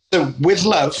 Right, so with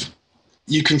love,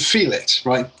 you can feel it,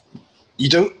 right?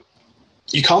 You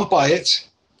can't buy it,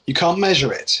 you can't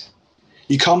measure it,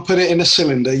 you can't put it in a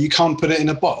cylinder, you can't put it in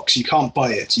a box, you can't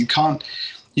buy it, you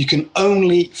can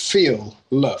only feel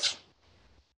love.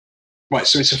 Right,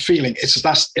 so it's a feeling.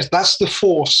 That's the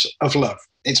force of love.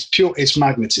 It's pure, it's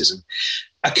magnetism.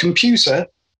 A computer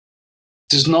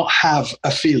does not have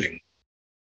a feeling.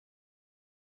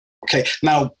 Okay,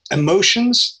 now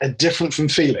emotions are different from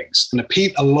feelings, and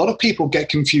a lot of people get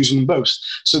confused on both.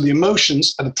 So the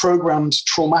emotions are the programmed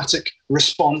traumatic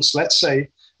response, let's say,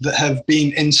 that have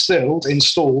been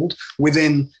installed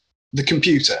within the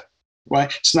computer,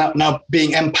 right? So now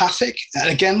being empathic, and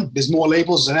again, there's more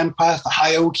labels: an empath, a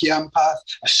high Oki empath,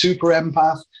 a super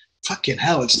empath. Fucking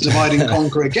hell, it's divide and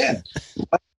conquer again.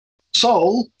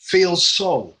 Soul feels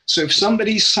soul. So if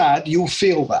somebody's sad, you'll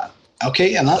feel that.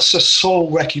 Okay, and that's a soul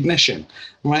recognition,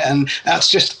 right? And that's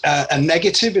just a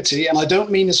negativity. And I don't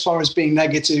mean as far as being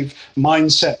negative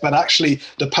mindset, but actually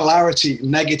the polarity,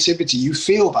 negativity, you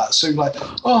feel that. So like,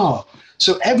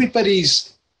 so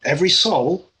every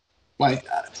soul, like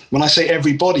when I say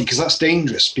everybody, because that's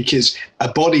dangerous, because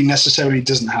a body necessarily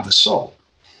doesn't have a soul.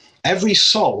 Every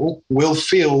soul will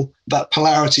feel that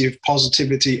polarity of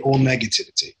positivity or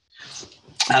negativity.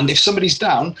 And if somebody's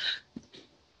down,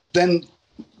 then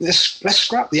let's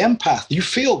scrap the empath. You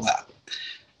feel that.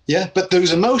 Yeah, but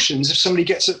those emotions, if somebody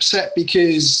gets upset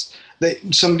because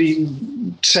somebody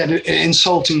said an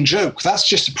insulting joke, that's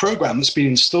just a program that's been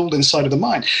installed inside of the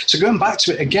mind. So going back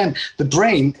to it again, the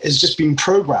brain has just been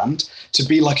programmed to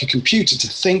be like a computer, to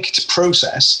think, to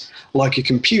process like a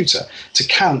computer, to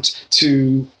count,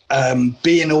 to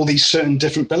be in all these certain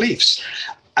different beliefs.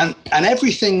 And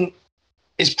everything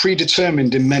is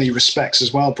predetermined in many respects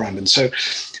as well, Brandon. So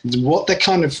what they're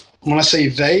kind of, when I say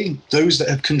those that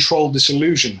have controlled this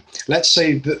illusion, let's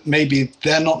say that maybe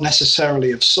they're not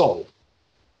necessarily of soul.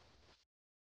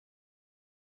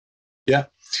 Yeah.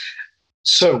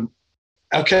 So,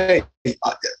 okay,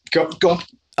 go on.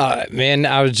 Man,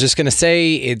 I was just going to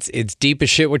say it's deep as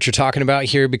shit what you're talking about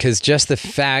here, because just the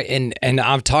fact, and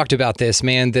I've talked about this,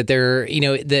 man, that there,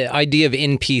 the idea of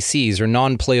NPCs or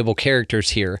non-playable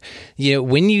characters here,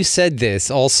 when you said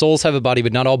this, all souls have a body,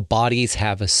 but not all bodies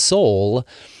have a soul.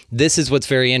 this is what's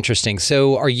very interesting.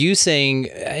 So are you saying,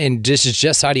 and this is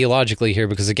just ideologically here,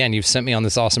 because again, you've sent me on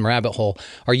this awesome rabbit hole.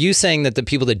 Are you saying that the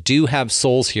people that do have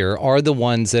souls here are the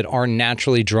ones that are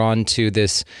naturally drawn to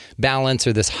this balance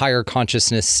or this higher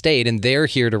consciousness state, and they're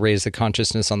here to raise the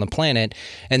consciousness on the planet?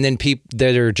 And then people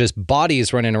that are just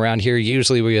bodies running around here,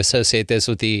 usually we associate this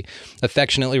with the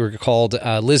affectionately called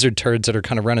lizard turds that are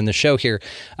kind of running the show here.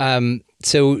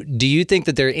 So do you think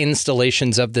that they're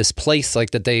installations of this place,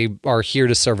 like that they are here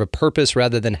to serve a purpose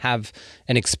rather than have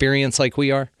an experience like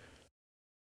we are?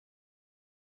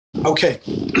 Okay.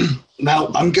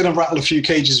 Now, I'm going to rattle a few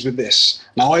cages with this.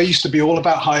 Now, I used to be all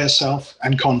about higher self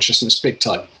and consciousness, big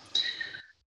time.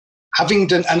 Having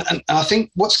done, and I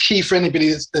think what's key for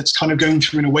anybody that's kind of going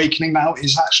through an awakening now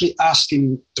is actually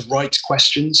asking the right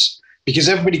questions. Because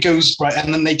everybody goes, right,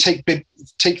 and then they take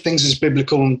things as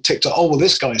biblical and TikTok, oh, well,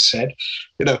 this guy said,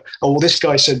 oh, well, this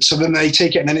guy said. So then they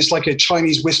take it, and then it's like a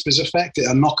Chinese whispers effect,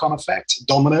 a knock-on effect,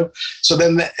 domino. So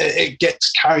then it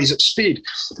carries at speed.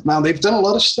 Now, they've done a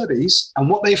lot of studies, and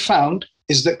what they found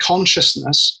is that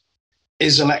consciousness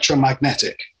is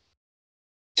electromagnetic.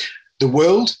 The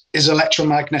world is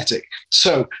electromagnetic.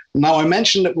 So now I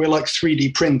mentioned that we're like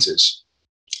 3D printers.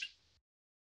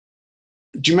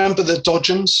 Do you remember the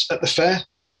Dodgems at the fair?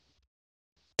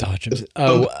 Dodgems.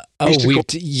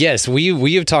 Yes,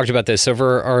 we have talked about this. So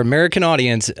for our American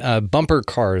audience, bumper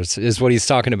cars is what he's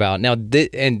talking about. Now,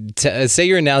 say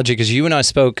your analogy, because you and I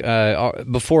spoke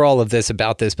before all of this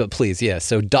about this, but please, yes.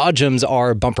 So Dodgems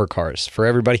are bumper cars for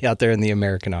everybody out there in the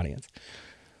American audience.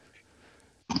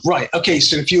 Right. Okay.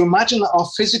 So if you imagine that our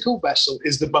physical vessel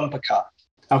is the bumper car.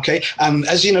 Okay, and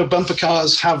as you know, bumper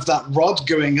cars have that rod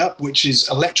going up, which is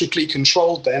electrically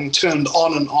controlled, then turned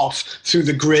on and off through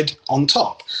the grid on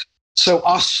top. So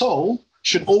our soul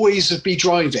should always be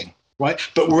driving, right?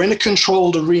 But we're in a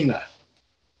controlled arena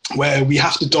where we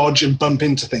have to dodge and bump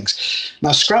into things.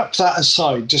 Now, scrap that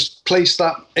aside, just place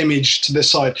that image to the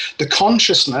side. The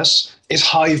consciousness is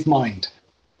hive mind,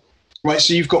 right?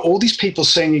 So you've got all these people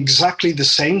saying exactly the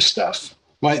same stuff,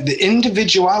 right? The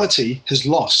individuality has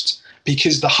lost.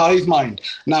 Because the hive mind.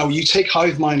 Now you take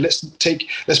hive mind. Let's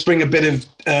bring a bit of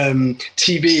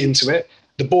TV into it.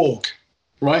 The Borg,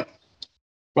 right?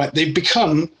 Right. They've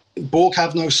become Borg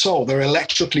have no soul. They're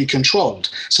electrically controlled.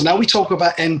 So now we talk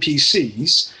about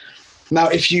NPCs. Now,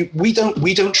 we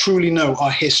don't truly know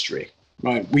our history,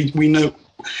 right? We know,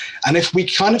 and if we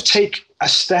kind of take a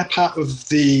step out of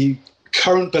the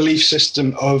current belief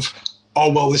system of, oh,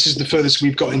 well, this is the furthest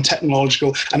we've got in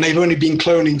technological, and they've only been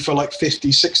cloning for like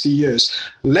 50, 60 years.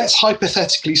 Let's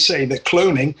hypothetically say that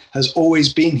cloning has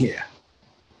always been here,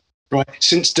 right,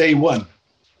 since day one,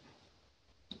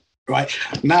 right?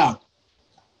 Now,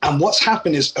 and what's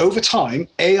happened is over time,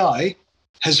 AI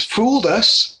has fooled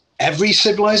us, every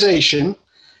civilization,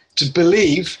 to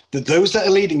believe that those that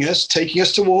are leading us, taking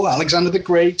us to war, Alexander the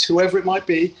Great, whoever it might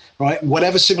be, right,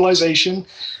 whatever civilization,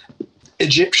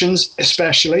 Egyptians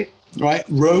especially, right,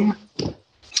 Rome,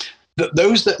 that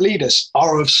those that lead us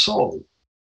are of soul.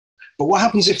 But what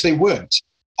happens if they weren't?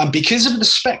 And because of the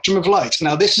spectrum of light,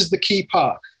 now this is the key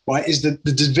part, right, is the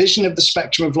division of the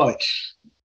spectrum of light.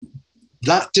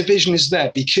 That division is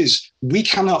there because we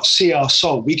cannot see our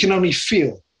soul. We can only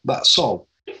feel that soul.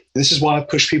 And this is why I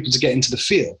push people to get into the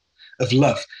feel of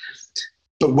love.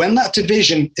 But when that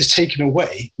division is taken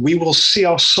away, we will see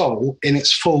our soul in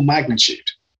its full magnitude,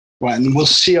 right? And we'll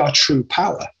see our true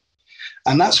power.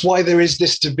 And that's why there is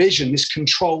this division, this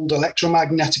controlled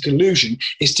electromagnetic illusion,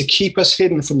 is to keep us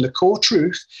hidden from the core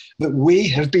truth that we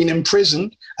have been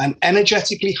imprisoned and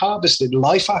energetically harvested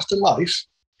life after life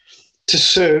to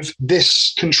serve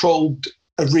this controlled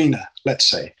arena, let's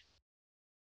say.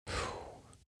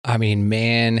 I mean,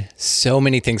 man, so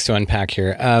many things to unpack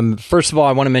here. First of all,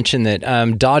 I want to mention that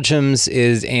Dodgems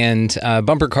and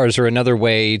bumper cars are another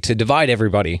way to divide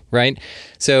everybody, right?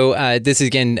 So this is,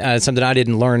 again, something I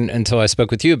didn't learn until I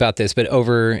spoke with you about this, but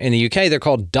over in the UK, they're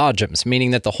called Dodgems, meaning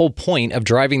that the whole point of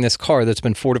driving this car that's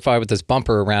been fortified with this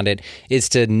bumper around it is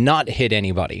to not hit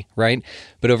anybody, right?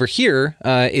 But over here,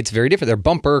 it's very different. They're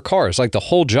bumper cars. Like, the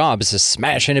whole job is to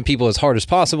smash into people as hard as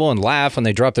possible and laugh when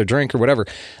they drop their drink or whatever.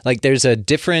 Like, there's a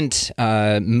different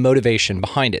motivation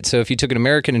behind it. So if you took an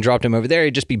American and dropped him over there,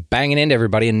 he'd just be banging into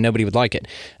everybody and nobody would like it.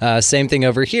 Same thing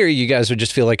over here. You guys would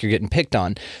just feel like you're getting picked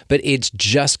on. But it's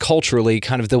just culturally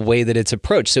kind of the way that it's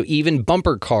approached. So even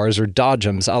bumper cars or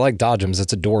Dodgems, I like Dodgems,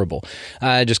 it's adorable.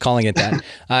 Just calling it that.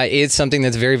 It's something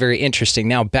that's very, very interesting.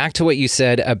 Now, back to what you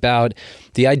said about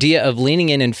the idea of leaning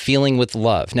in and feeling with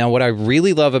love. Now, what I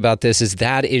really love about this is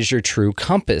that is your true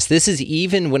compass. This is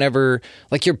even whenever,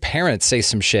 like, your parents say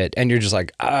some shit and you're just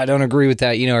like, I don't agree with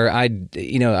that, or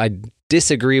I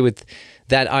disagree with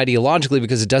that ideologically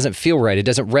because it doesn't feel right. It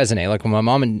doesn't resonate. Like when my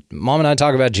mom and I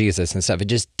talk about Jesus and stuff, it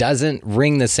just doesn't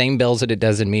ring the same bells that it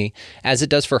does in me as it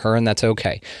does for her, and that's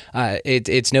okay.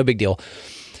 It's no big deal.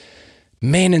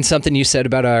 Man, and something you said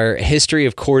about our history,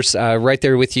 of course, right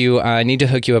there with you. I need to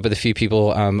hook you up with a few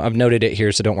people. I've noted it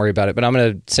here, so don't worry about it. But I'm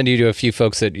going to send you to a few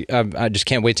folks that I just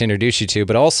can't wait to introduce you to.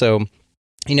 But also,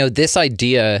 you know, this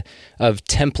idea of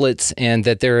templates and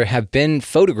that there have been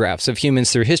photographs of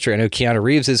humans through history. I know Keanu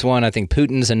Reeves is one. I think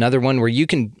Putin's another one where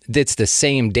it's the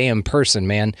same damn person,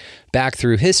 man, back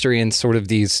through history and sort of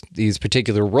these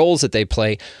particular roles that they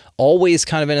play, always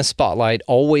kind of in a spotlight,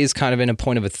 always kind of in a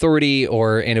point of authority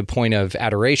or in a point of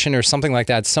adoration or something like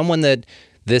that. Someone that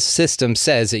this system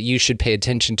says that you should pay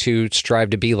attention to,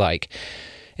 strive to be like,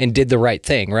 and did the right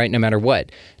thing, right? No matter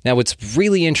what. Now, what's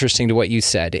really interesting to what you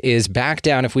said is back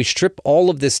down, if we strip all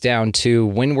of this down to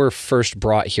when we're first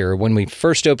brought here, when we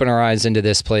first open our eyes into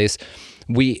this place,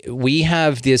 we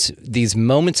have these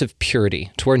moments of purity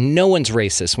to where no one's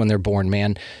racist when they're born,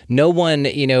 man. No one,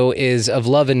 is of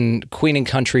love and queen and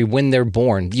country when they're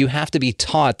born. You have to be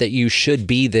taught that you should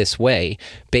be this way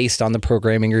based on the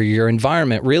programming or your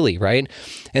environment, really, right?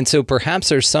 And so perhaps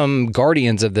there's some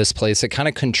guardians of this place that kind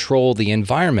of control the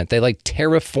environment. They like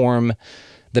terraform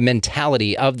the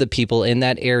mentality of the people in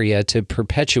that area to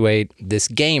perpetuate this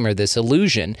game or this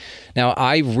illusion. Now,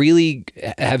 I really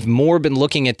have more been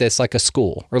looking at this like a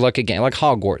school or like a game, like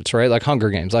Hogwarts, right? Like Hunger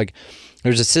Games. Like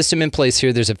there's a system in place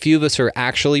here. There's a few of us who are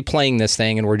actually playing this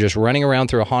thing, and we're just running around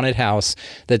through a haunted house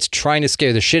that's trying to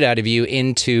scare the shit out of you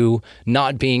into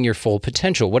not being your full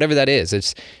potential, whatever that is.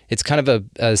 It's kind of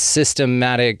a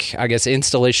systematic, I guess,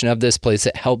 installation of this place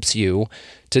that helps you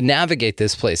to navigate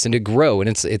this place and to grow. And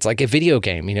it's like a video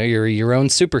game, you're your own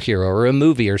superhero or a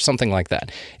movie or something like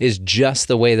that, is just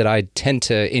the way that I tend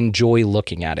to enjoy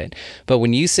looking at it. But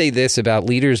when you say this about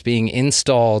leaders being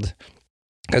installed,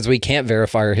 because we can't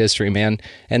verify our history, man,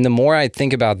 and the more I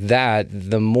think about that,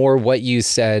 the more what you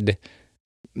said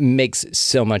makes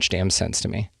so much damn sense to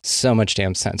me. So much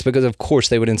damn sense. Because of course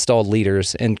they would install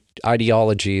leaders and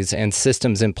ideologies and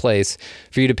systems in place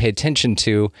for you to pay attention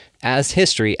to as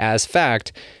history, as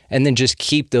fact, and then just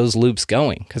keep those loops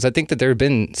going. Because I think that there have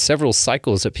been several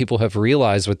cycles that people have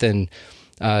realized within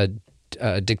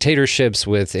dictatorships,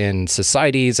 within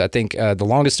societies. I think the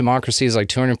longest democracy is like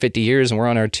 250 years, and we're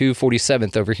on our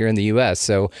 247th over here in the U.S.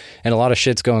 So, and a lot of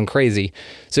shit's going crazy.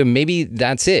 So maybe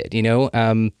that's it,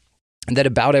 that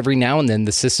about every now and then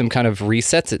the system kind of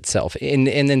resets itself and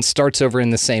then starts over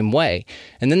in the same way.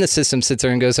 And then the system sits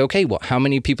there and goes, okay, well, how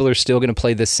many people are still going to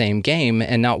play this same game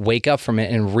and not wake up from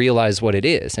it and realize what it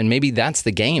is? And maybe that's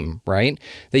the game, right?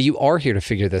 That you are here to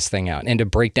figure this thing out and to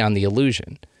break down the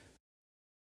illusion.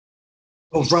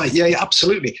 Oh, right. Yeah,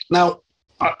 absolutely. Now,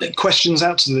 questions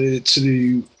out to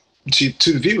the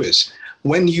viewers.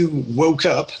 When you woke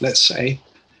up, let's say,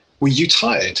 were you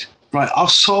tired? Right. Our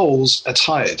souls are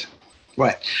tired.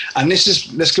 Right. And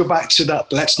let's go back to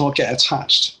that. Let's not get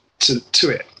attached to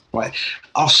it. Right.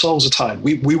 Our souls are tired.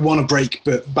 We want to break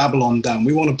Babylon down.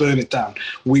 We want to burn it down.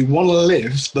 We want to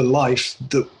live the life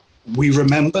that we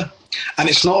remember. And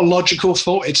it's not a logical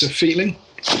thought. It's a feeling.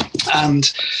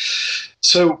 And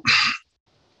so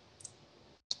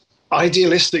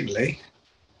idealistically,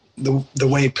 the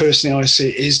way personally I see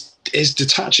it is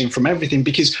detaching from everything,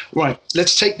 because, right,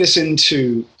 let's take this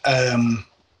into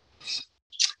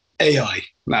AI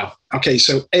now. Okay,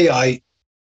 so AI,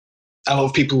 a lot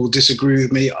of people will disagree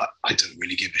with me. I don't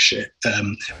really give a shit.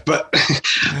 But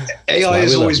AI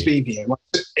has always been here.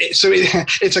 So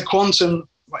it's a quantum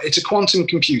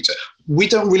computer. We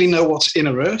don't really know what's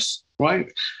inner Earth, right?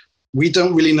 We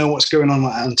don't really know what's going on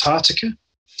at Antarctica.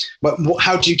 But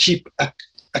how do you keep a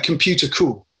computer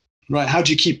cool, right? How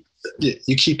do you keep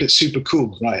it super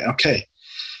cool, right? Okay.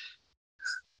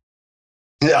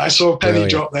 Yeah, I saw a penny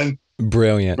drop then.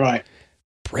 Brilliant. Right.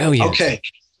 Brilliant. Okay.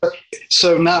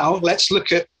 So now let's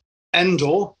look at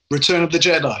Endor, Return of the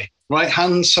Jedi, right?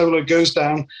 Han Solo goes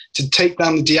down to take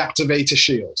down the deactivator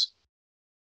shield.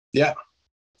 Yeah.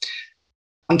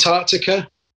 Antarctica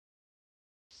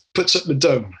puts up the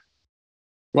dome.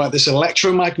 Right, this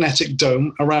electromagnetic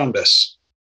dome around us.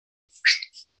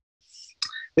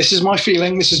 This is my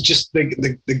feeling. This is just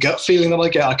the gut feeling that I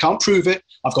get. I can't prove it.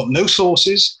 I've got no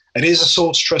sources. It is a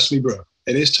source, trust me, bro.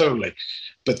 It is totally.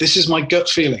 But this is my gut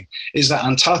feeling, is that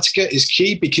Antarctica is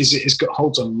key because it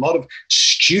holds a lot of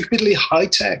stupidly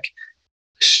high-tech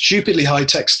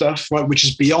stuff, right, which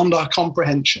is beyond our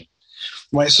comprehension.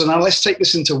 Right, so now let's take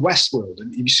this into Westworld.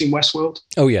 Have you seen Westworld?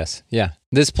 Oh, yes. Yeah.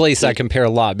 This place I compare a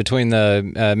lot between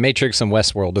the Matrix and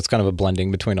Westworld. It's kind of a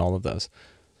blending between all of those.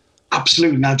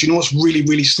 Absolutely. Now, do you know what's really,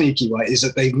 really sneaky, right? Is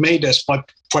that they've made us, by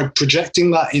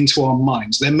projecting that into our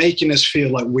minds, they're making us feel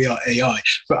like we are AI.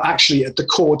 But actually, at the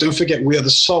core, don't forget, we are the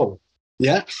soul.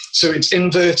 Yeah? So it's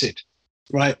inverted,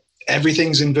 right?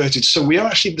 Everything's inverted. So we are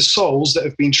actually the souls that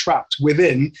have been trapped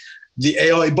within the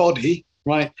AI body,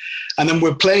 right? And then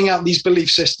we're playing out these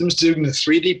belief systems, doing the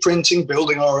 3D printing,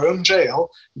 building our own jail,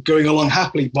 going along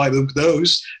happily by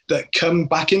those that come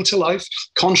back into life,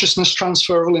 consciousness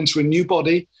transferal into a new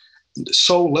body,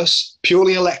 soulless,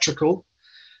 purely electrical,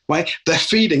 right? They're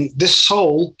feeding this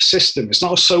soul system. It's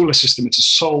not a solar system, it's a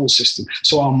soul system.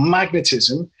 So our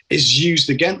magnetism is used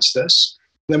against us.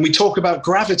 Then we talk about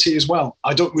gravity as well.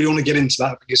 I don't really want to get into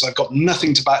that because I've got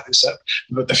nothing to back this up.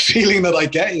 But the feeling that I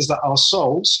get is that our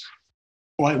souls,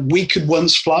 right, we could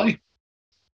once fly,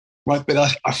 right?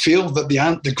 But I feel that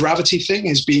the gravity thing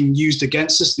is being used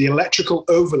against us. The electrical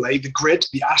overlay, the grid,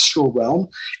 the astral realm,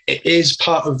 it is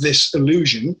part of this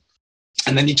illusion.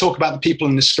 And then you talk about the people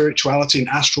in the spirituality and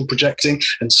astral projecting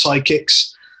and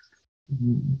psychics.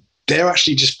 They're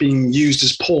actually just being used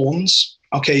as pawns,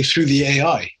 okay, through the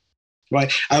AI,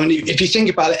 right? I mean, if you think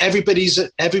about it, everybody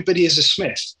is a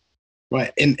Smith,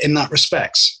 right? In that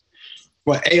respect,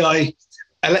 right? AI.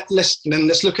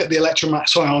 Let's look at the electromagnetic.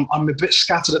 Sorry, I'm a bit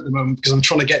scattered at the moment because I'm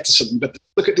trying to get to something. But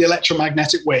look at the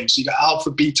electromagnetic waves. You got alpha,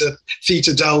 beta,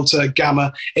 theta, delta,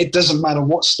 gamma. It doesn't matter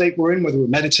what state we're in, whether we're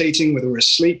meditating, whether we're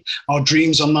asleep. Our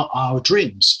dreams are not our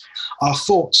dreams. Our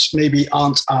thoughts maybe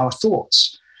aren't our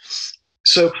thoughts.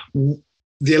 So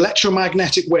the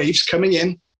electromagnetic waves coming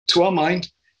in to our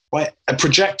mind, right, are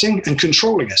projecting and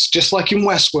controlling us, just like in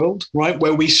Westworld, right,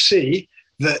 where we see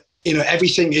that, you know,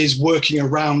 everything is working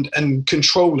around and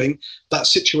controlling that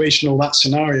situation or that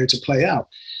scenario to play out.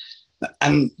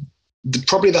 And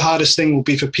probably the hardest thing will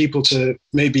be for people to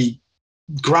maybe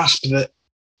grasp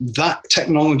that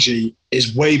technology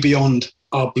is way beyond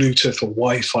our Bluetooth or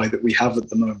Wi-Fi that we have at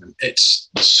the moment. It's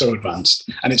so advanced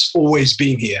and it's always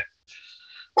been here.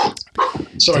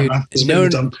 Sorry, dude, man. It's been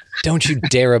dumb. Don't you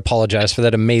dare apologize for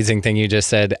that amazing thing you just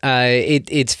said.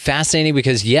 It's fascinating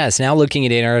because, yes, now looking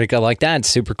at Antarctica like that, it's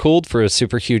super cool for a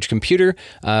super huge computer.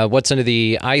 What's under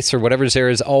the ice or whatever's there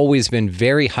has always been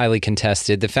very highly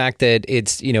contested. The fact that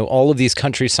it's, you know, all of these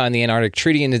countries signed the Antarctic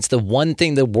Treaty and it's the one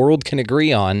thing the world can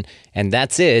agree on, and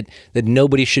that's it, that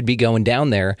nobody should be going down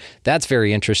there. That's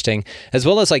very interesting. As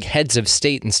well as like heads of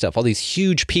state and stuff, all these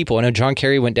huge people. I know John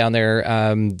Kerry went down there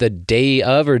the day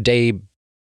of or day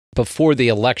before the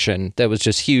election that was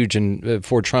just huge and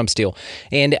for Trump's deal.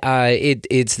 And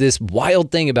it's this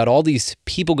wild thing about all these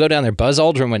people go down there. Buzz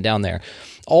Aldrin went down there.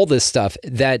 All this stuff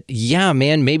that, yeah,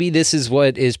 man, maybe this is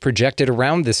what is projected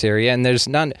around this area. And there's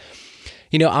not,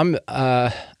 you know,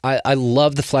 I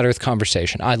love the flat earth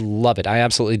conversation. I love it. I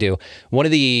absolutely do. One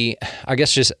of the, I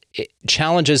guess, just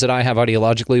challenges that I have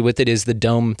ideologically with it is the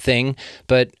dome thing.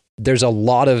 But there's a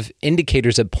lot of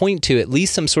indicators that point to at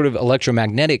least some sort of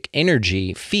electromagnetic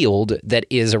energy field that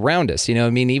is around us. You know, I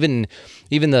mean, even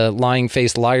the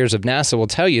lying-faced liars of NASA will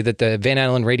tell you that the Van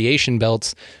Allen radiation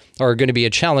belts are going to be a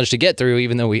challenge to get through,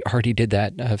 even though we already did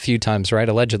that a few times, right,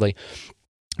 allegedly.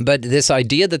 But this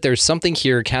idea that there's something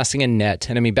here casting a net,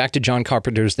 and I mean, back to John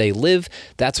Carpenter's They Live,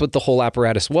 that's what the whole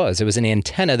apparatus was. It was an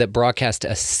antenna that broadcast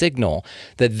a signal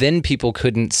that then people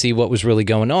couldn't see what was really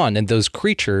going on. And those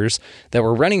creatures that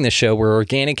were running the show were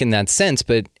organic in that sense,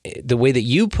 but the way that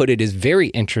you put it is very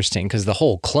interesting because the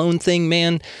whole clone thing,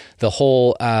 man, the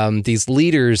whole, these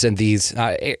leaders and these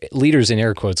leaders in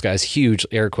air quotes, guys, huge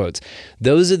air quotes.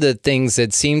 Those are the things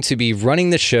that seem to be running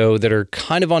the show that are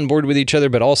kind of on board with each other,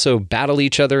 but also battle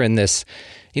each other in this,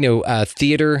 you know,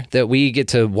 theater that we get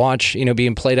to watch, you know,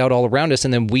 being played out all around us.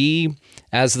 And then we,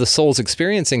 as the souls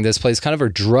experiencing this place, kind of are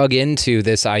drug into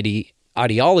this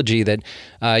ideology that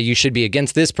you should be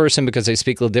against this person because they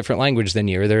speak a different language than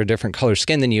you, or they're a different color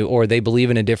skin than you, or they believe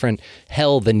in a different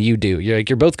hell than you do.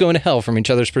 You're both going to hell from each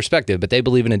other's perspective, but they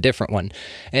believe in a different one.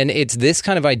 And it's this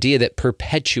kind of idea that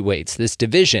perpetuates this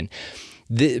division.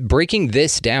 Breaking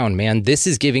this down, man, this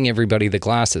is giving everybody the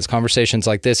glasses. Conversations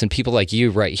like this and people like you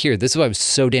right here. This is why I was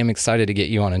so damn excited to get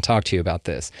you on and talk to you about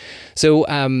this. So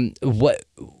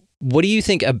what do you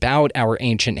think about our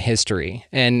ancient history?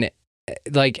 And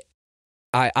like,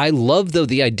 I love, though,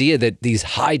 the idea that these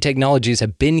high technologies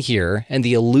have been here and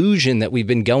the illusion that we've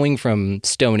been going from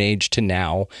Stone Age to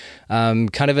now,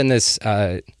 kind of in this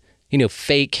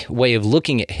fake way of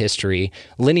looking at history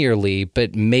linearly,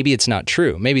 but maybe it's not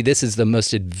true. Maybe this is the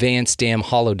most advanced damn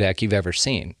holodeck you've ever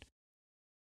seen.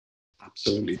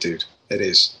 Absolutely, dude. It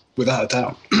is, without a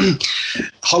doubt.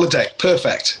 Holodeck,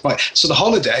 perfect. Right, so the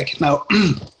holodeck, now,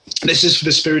 this is for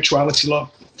the spirituality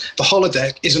lot. The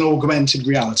holodeck is an augmented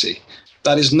reality.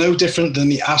 That is no different than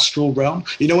the astral realm.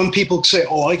 You know, when people say,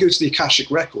 oh, I go to the Akashic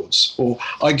Records, or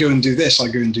I go and do this, I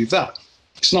go and do that.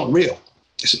 It's not real.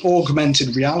 It's an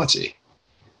augmented reality.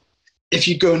 If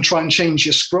you go and try and change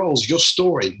your scrolls, your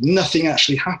story, nothing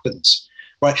actually happens.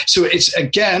 Right. So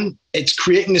it's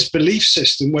creating this belief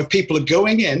system where people are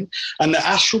going in and they're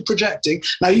astral projecting.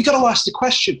 Now you got to ask the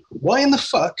question, why in the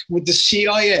fuck would the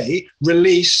CIA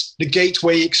release the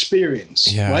Gateway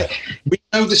Experience? Yeah. Right. We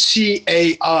know the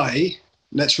CAI,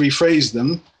 let's rephrase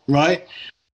them, right,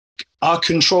 are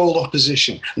controlled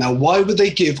opposition. Now, why would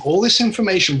they give all this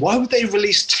information? Why would they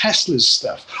release Tesla's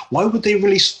stuff? Why would they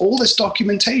release all this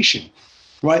documentation?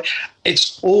 Right?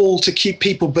 It's all to keep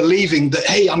people believing that,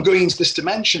 hey, I'm going into this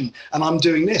dimension and I'm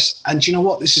doing this. And you know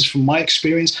what? This is from my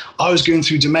experience. I was going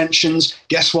through dimensions.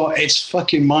 Guess what? It's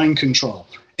fucking mind control.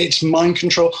 It's mind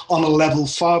control on a level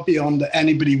far beyond that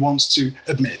anybody wants to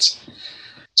admit.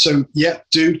 So, yeah,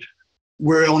 dude,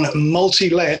 we're on a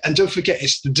multi-layer. And don't forget,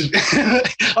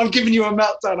 I'm giving you a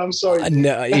meltdown. I'm sorry.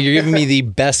 No, you're giving me the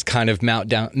best kind of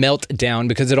meltdown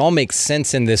because it all makes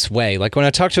sense in this way. Like when I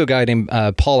talked to a guy named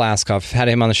Paul Askoff, had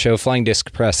him on the show, Flying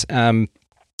Disc Press.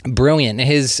 Brilliant.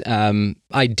 His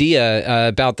idea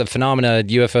about the phenomena,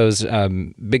 UFOs,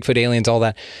 Bigfoot aliens, all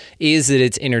that, is that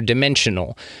it's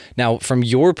interdimensional. Now, from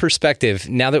your perspective,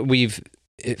 now that we've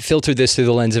filter this through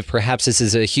the lens of perhaps this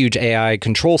is a huge AI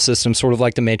control system, sort of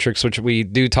like the Matrix, which we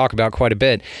do talk about quite a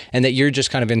bit, and that you're just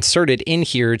kind of inserted in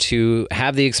here to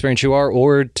have the experience you are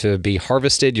or to be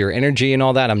harvested, your energy and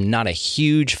all that. I'm not a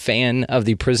huge fan of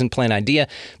the prison planet idea,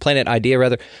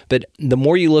 but the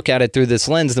more you look at it through this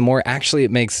lens, the more actually it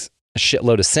makes a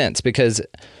shitload of sense, because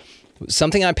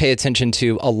something I pay attention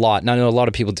to a lot, and I know a lot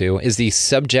of people do, is the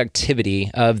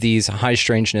subjectivity of these high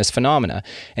strangeness phenomena,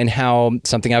 and how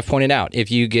something I've pointed out,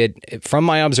 if you get, from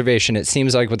my observation, it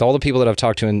seems like with all the people that I've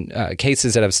talked to in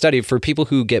cases that I've studied, for people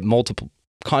who get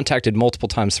contacted multiple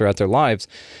times throughout their lives,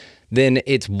 then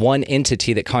it's one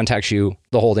entity that contacts you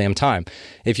the whole damn time.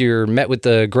 If you're met with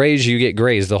the grays, you get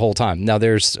grays the whole time. Now,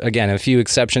 there's, again, a few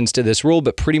exceptions to this rule,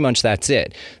 but pretty much that's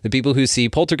it. The people who see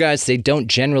poltergeists, they don't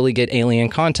generally get alien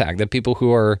contact. The people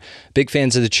who are big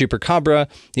fans of the Chupacabra,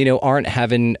 aren't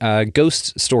having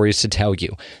ghost stories to tell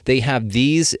you. They have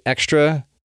these extra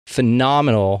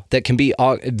phenomenal that can be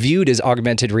viewed as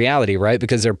augmented reality, right?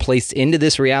 Because they're placed into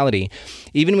this reality.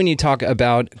 Even when you talk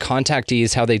about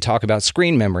contactees, how they talk about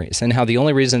screen memories and how the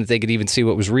only reason that they could even see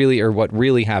what was really or what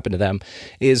really happened to them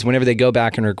is whenever they go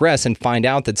back and regress and find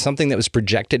out that something that was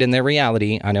projected in their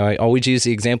reality. I know I always use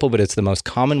the example, but it's the most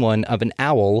common one of an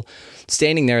owl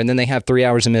standing there, and then they have 3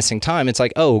 hours of missing time. It's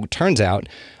like, oh, turns out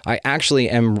I actually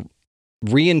am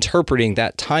reinterpreting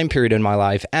that time period in my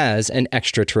life as an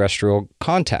extraterrestrial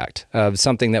contact of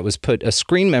something that was put a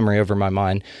screen memory over my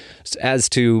mind as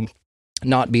to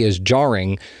not be as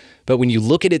jarring. But when you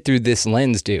look at it through this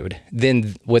lens, dude,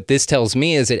 then what this tells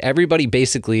me is that everybody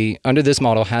basically under this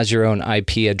model has your own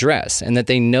IP address, and that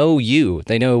they know you.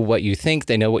 They know what you think.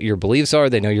 They know what your beliefs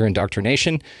are. They know your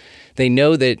indoctrination. They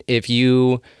know that if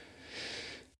you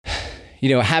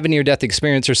have a near-death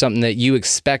experience or something that you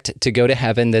expect to go to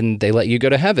heaven, then they let you go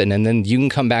to heaven. And then you can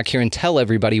come back here and tell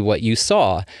everybody what you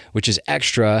saw, which is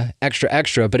extra,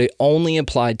 but it only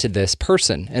applied to this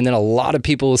person. And then a lot of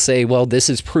people will say, well,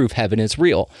 this is proof heaven is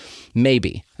real.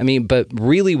 Maybe. But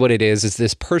really what it is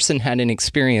this person had an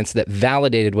experience that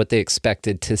validated what they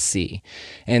expected to see.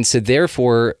 And so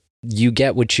therefore, you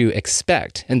get what you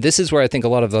expect. And this is where I think a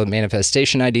lot of the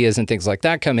manifestation ideas and things like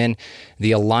that come in.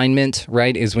 The alignment,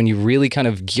 right, is when you really kind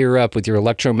of gear up with your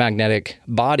electromagnetic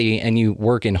body and you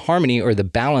work in harmony, or the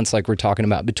balance like we're talking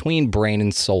about between brain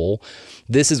and soul.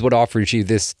 This is what offers you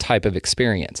this type of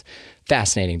experience.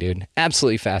 Fascinating, dude.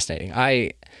 Absolutely fascinating.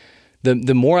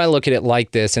 The more I look at it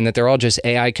like this, and that they're all just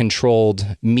AI controlled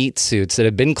meat suits that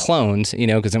have been cloned,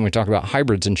 because then we talk about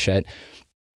hybrids and shit.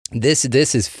 This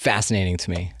is fascinating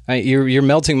to me. You're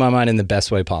melting my mind in the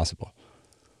best way possible.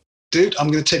 Dude,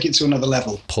 I'm going to take it to another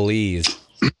level. Please.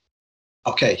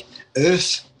 Okay.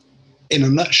 Earth, in a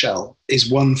nutshell,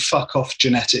 is one fuck-off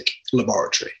genetic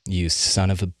laboratory. You son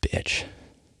of a bitch.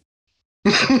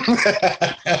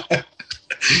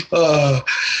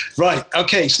 Right.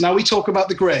 Okay. So now we talk about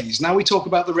the Greys. Now we talk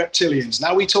about the reptilians.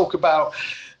 Now we talk about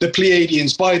the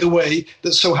Pleiadians, by the way,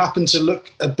 that so happen to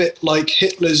look a bit like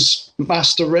Hitler's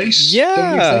master race.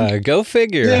 Yeah, go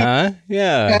figure, huh?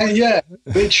 Yeah. Yeah,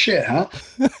 big shit, huh?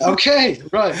 Okay,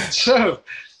 right. So,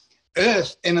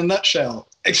 Earth, in a nutshell,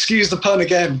 excuse the pun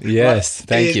again. Yes, right,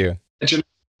 thank you. A genetic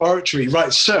laboratory,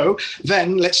 right? So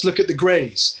then let's look at the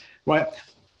Greys, right?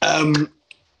 I'm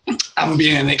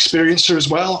being an experiencer as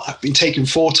well. I've been taken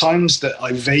 4 times that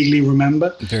I vaguely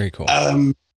remember. Very cool.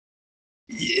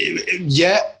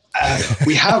 Yeah,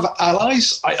 we have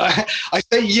allies. I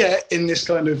say yeah in this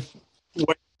kind of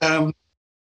way,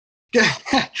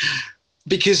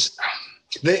 because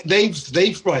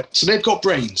they've right. So they've got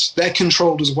brains. They're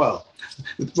controlled as well.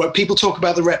 Right, people talk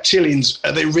about the reptilians.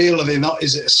 Are they real? Are they not?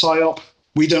 Is it a psyop?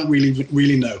 We don't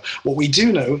really know. What we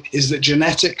do know is that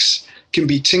genetics can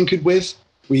be tinkered with.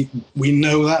 We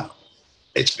know that.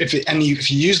 If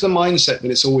you use the mindset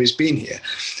that it's always been here.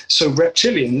 So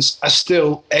reptilians are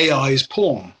still AI's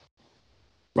pawn,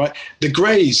 right? The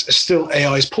Greys are still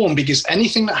AI's pawn, because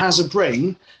anything that has a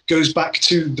brain goes back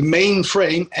to the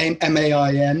mainframe,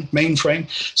 MAIN, mainframe.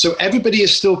 So everybody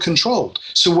is still controlled.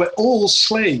 So we're all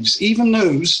slaves. Even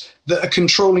those that are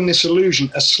controlling this illusion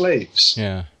are slaves.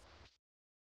 Yeah.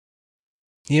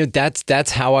 You know,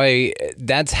 that's how I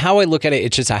look at it.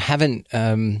 It's just I haven't,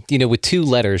 with 2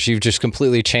 letters, you've just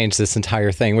completely changed this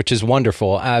entire thing, which is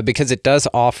wonderful because it does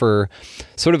offer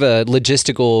sort of a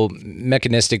logistical,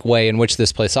 mechanistic way in which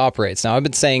this place operates. Now, I've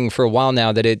been saying for a while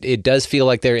now that it does feel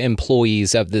like they're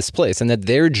employees of this place and that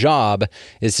their job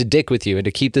is to dick with you and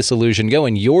to keep this illusion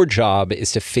going. Your job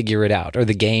is to figure it out, or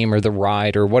the game or the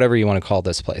ride or whatever you want to call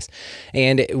this place.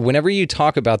 And whenever you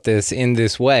talk about this in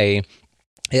this way,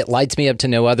 it lights me up to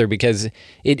no other, because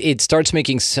it starts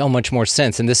making so much more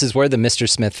sense. And this is where the Mr.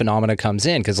 Smith phenomena comes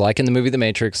in, because like in the movie The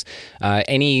Matrix,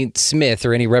 any Smith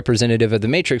or any representative of the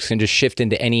Matrix can just shift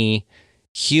into any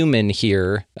human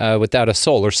here without a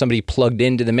soul, or somebody plugged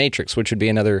into the Matrix, which would be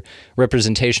another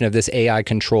representation of this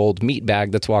AI-controlled meat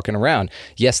bag that's walking around.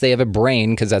 Yes, they have a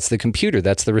brain because that's the computer,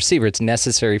 that's the receiver. It's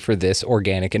necessary for this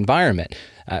organic environment.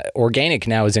 Organic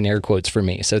now is in air quotes for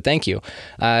me, so thank you.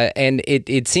 And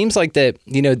it seems like that,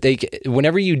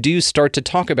 whenever you do start to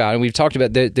talk about, and we've talked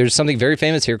about, there's something very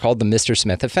famous here called the Mr.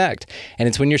 Smith effect. And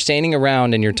it's when you're standing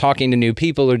around and you're talking to new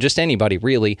people, or just anybody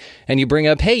really, and you bring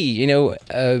up, hey,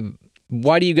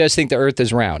 why do you guys think the Earth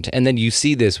is round? And then you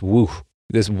see this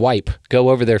wipe go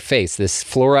over their face, this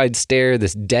fluoride stare,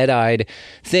 this dead-eyed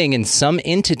thing, and some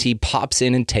entity pops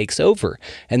in and takes over.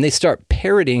 And they start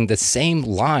parroting the same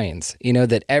lines,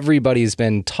 that everybody's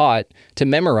been taught to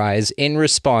memorize in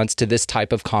response to this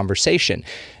type of conversation.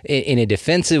 In a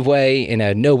defensive way, in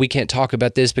a, no, we can't talk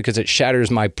about this because it shatters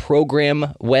my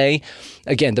program way.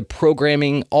 Again, the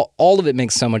programming, all of it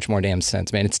makes so much more damn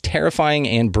sense, man. It's terrifying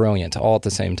and brilliant all at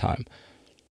the same time.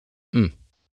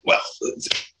 Well,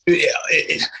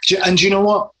 and you know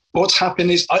what? What's happened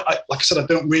is, I like I said, I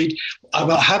don't read. I've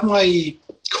had my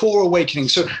core awakening.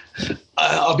 So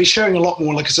I'll be sharing a lot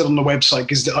more, like I said, on the website,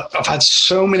 because I've had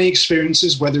so many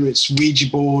experiences, whether it's Ouija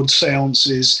board,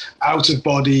 seances, out of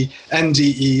body,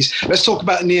 NDEs. Let's talk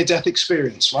about near-death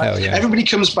experience, right? Yeah. Everybody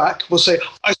comes back, will say,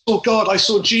 I saw God, I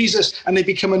saw Jesus, and they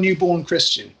become a newborn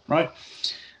Christian, right?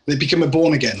 They become a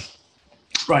born again.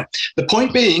 Right. The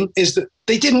point being is that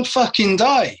they didn't fucking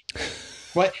die.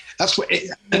 Right. That's what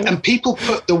and people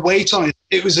put the weight on it.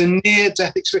 It was a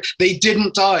near-death experience. They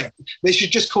didn't die. They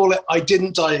should just call it I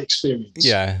didn't die experience.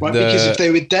 Yeah. Right. Because if they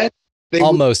were dead, they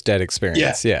almost dead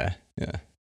experience. Yeah.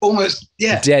 Almost.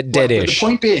 Yeah. Dead-ish. Right, the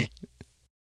point being.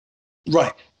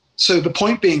 Right. So the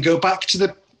point being, go back to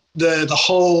the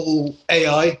whole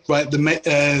AI, right? The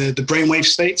brainwave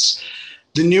states,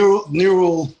 the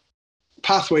neural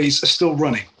pathways are still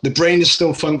running. The brain is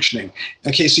still functioning.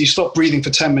 Okay, so you stop breathing for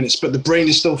 10 minutes, but the brain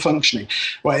is still functioning.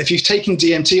 Right, if you've taken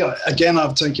DMT, again,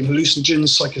 I've taken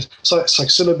hallucinogens,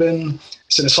 psilocybin,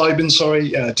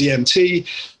 DMT,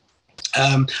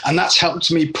 and that's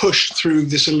helped me push through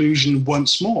this illusion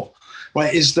once more,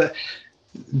 right, is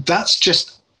that's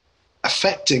just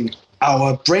affecting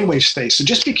our brainwave state. So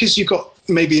just because you've got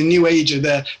maybe a new ager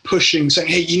there pushing, saying,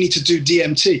 hey, you need to do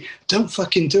DMT, don't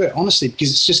fucking do it, honestly, because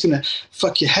it's just going to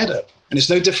fuck your head up. And it's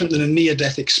no different than a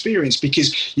near-death experience,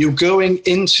 because you're going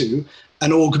into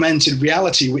an augmented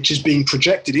reality, which is being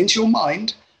projected into your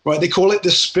mind, right? They call it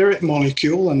the spirit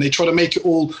molecule, and they try to make it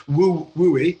all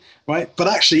woo-wooey, right? But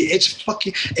actually,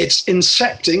 it's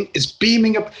insecting, it's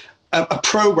beaming up a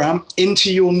program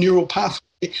into your neural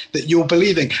pathway that you're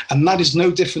believing, and that is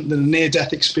no different than a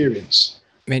near-death experience.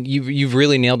 Man, you've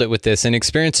really nailed it with this. And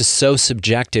experience is so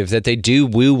subjective that they do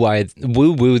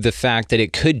woo-woo the fact that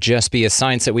it could just be a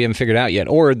science that we haven't figured out yet,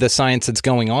 or the science that's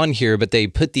going on here, but they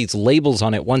put these labels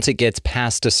on it once it gets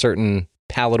past a certain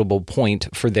palatable point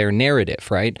for their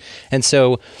narrative, right? And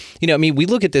so, we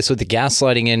look at this with the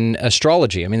gaslighting in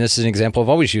astrology. I mean, this is an example I've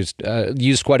always used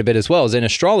quite a bit as well. Is in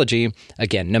astrology,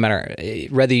 again, no matter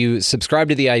whether you subscribe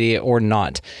to the idea or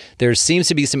not, there seems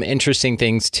to be some interesting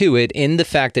things to it in the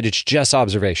fact that it's just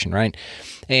observation, right?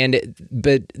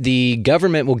 But the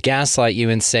government will gaslight you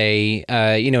and say,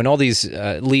 and all these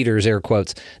leaders, air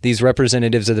quotes, these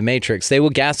representatives of the Matrix, they will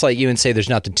gaslight you and say there's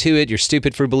nothing to it. You're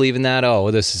stupid for believing that.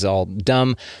 Oh, this is all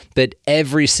dumb. But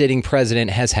every sitting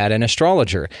president has had an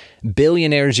astrologer.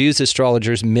 Billionaires use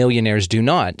astrologers, millionaires do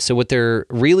not. So what they're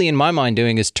really, in my mind,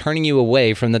 doing is turning you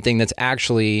away from the thing that's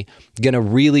actually going to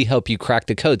really help you crack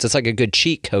the codes. It's like a good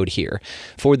cheat code here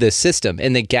for this system.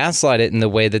 And they gaslight it in the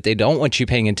way that they don't want you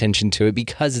paying attention to it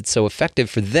because it's so effective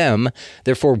for them.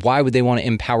 Therefore, why would they want to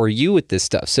empower you with this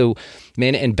stuff? So,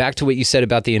 man, and back to what you said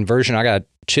about the inversion, I got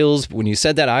chills when you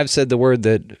said that. I've said the word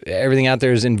that everything out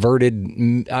there is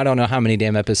inverted. I don't know how many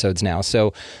damn episodes now.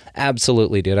 So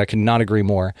absolutely, dude. I could not agree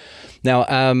more. Now,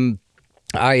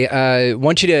 I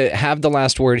want you to have the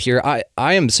last word here.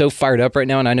 I am so fired up right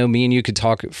now, and I know me and you could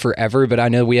talk forever, but I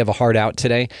know we have a hard out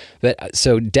today. But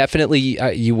so definitely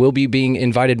you will be being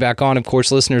invited back on. Of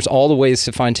course, listeners, all the ways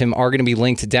to find him are going to be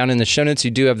linked down in the show notes.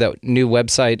 You do have that new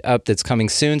website up that's coming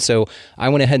soon, so I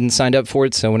went ahead and signed up for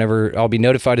it. So whenever I'll be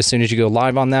notified as soon as you go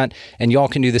live on that, and y'all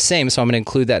can do the same. So I'm going to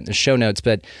include that in the show notes.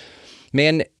 But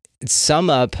man, sum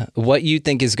up what you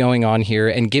think is going on here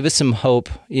and give us some hope,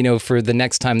 for the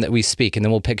next time that we speak, and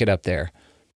then we'll pick it up there.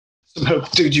 Some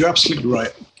hope, dude. You're absolutely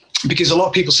right. Because a lot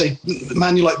of people say,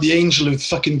 man, you're like the angel of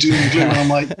fucking doom and gloom. And I'm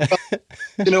like,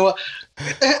 you know what?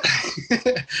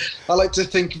 I like to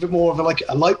think of it more of like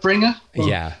a light bringer.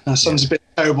 Yeah. That sounds a bit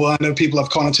terrible. I know people have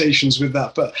connotations with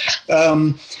that, but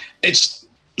it's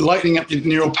lightening up your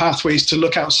neural pathways to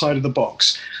look outside of the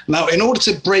box. Now, in order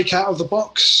to break out of the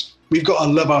box, we've got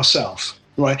to love ourselves,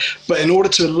 right? But in order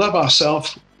to love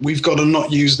ourselves, we've got to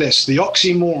not use this. The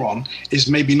oxymoron is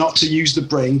maybe not to use the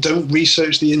brain. Don't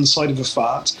research the inside of a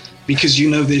fart because you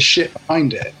know there's shit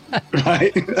behind it,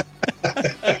 right?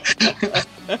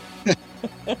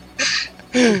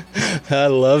 I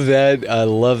love that. I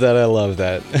love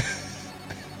that.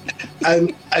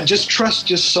 And just trust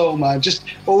your soul, man. Just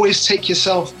always take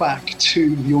yourself back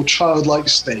to your childlike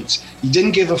state. You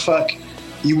didn't give a fuck.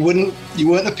 You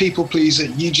weren't a people pleaser.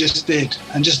 You just did,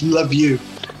 and just love you.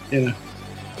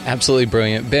 Absolutely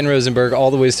brilliant. Ben Rosenberg, all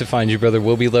the ways to find you, brother,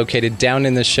 will be located down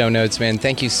in the show notes, man.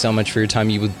 Thank you so much for your time.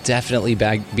 You will definitely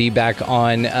be back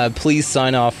on. Please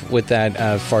sign off with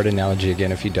that fart analogy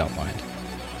again, if you don't mind.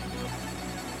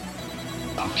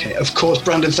 Okay, of course,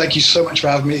 Brandon, thank you so much for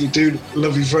having me. Dude,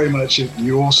 love you very much.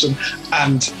 You're awesome.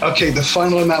 And, okay, the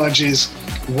final analogy is,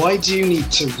 why do you need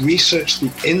to research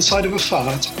the inside of a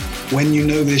fart when you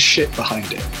know there's shit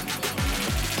behind it?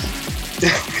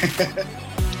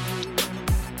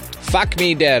 Fuck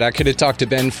me dead. I could have talked to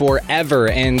Ben forever,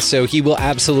 and so he will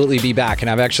absolutely be back.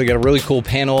 And I've actually got a really cool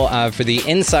panel for the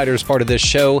insiders part of this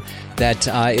show that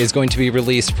is going to be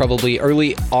released probably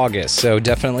early August. So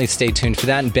definitely stay tuned for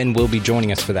that, and Ben will be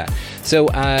joining us for that. So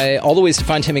all the ways to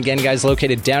find him again, guys,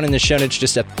 located down in the show notes.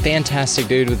 Just a fantastic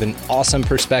dude with an awesome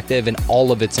perspective, and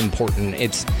all of it's important.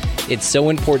 It's so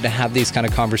important to have these kind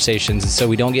of conversations so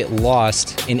we don't get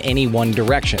lost in any one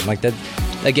direction. Like that.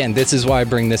 Again, this is why I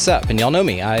bring this up, and y'all know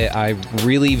me. I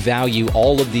really value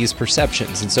all of these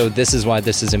perceptions, and so this is why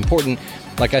this is important.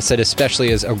 Like I said,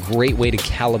 especially as a great way to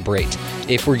calibrate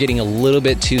if we're getting a little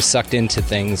bit too sucked into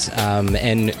things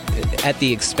and at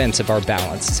the expense of our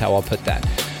balance is how I'll put that.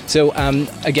 So,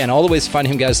 again, all the ways to find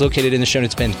him, guys, located in the show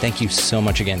notes. Ben, thank you so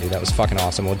much again, dude. That was fucking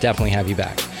awesome. We'll definitely have you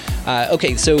back.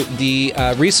 Okay, so the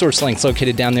resource links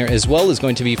located down there as well is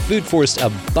going to be Food Forest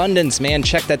Abundance, man.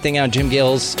 Check that thing out. Jim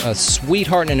Gale's a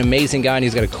sweetheart and an amazing guy, and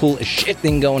he's got a cool as shit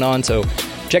thing going on, so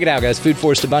check it out, guys. Food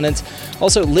Forest Abundance.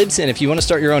 Also, Libsyn, if you want to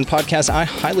start your own podcast, I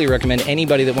highly recommend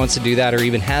anybody that wants to do that or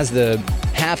even has the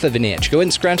half of an itch. Go ahead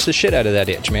and scratch the shit out of that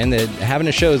itch, man. Having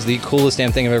a show is the coolest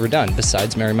damn thing I've ever done,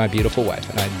 besides marry my beautiful wife,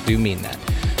 and I do mean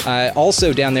that.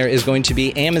 Also down there is going to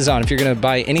be Amazon. If you're going to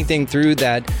buy anything through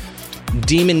that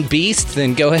Demon Beast,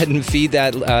 then go ahead and feed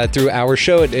that through our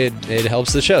show. It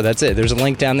helps the show. That's it. There's a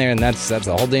link down there, and that's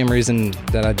the whole damn reason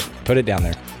that I put it down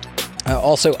there.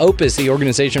 Also, Opus, the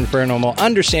Organization for Paranormal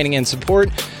Understanding and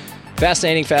Support.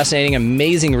 Fascinating,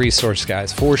 amazing resource,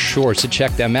 guys, for sure. So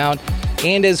check them out.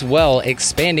 And as well,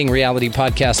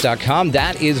 expandingrealitypodcast.com.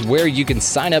 That is where you can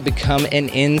sign up, become an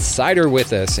insider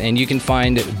with us. And you can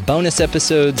find bonus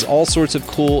episodes, all sorts of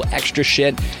cool extra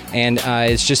shit. And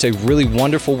it's just a really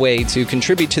wonderful way to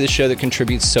contribute to the show that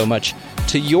contributes so much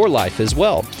to your life as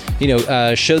well.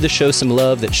 Show the show some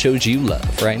love that shows you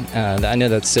love, right? I know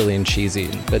that's silly and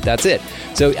cheesy, but that's it.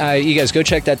 So you guys go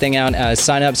check that thing out.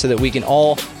 Sign up so that we can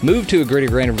all move to a greater,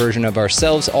 grander version of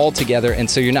ourselves all together. And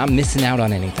so you're not missing out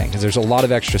on anything because there's a lot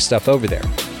of extra stuff over there.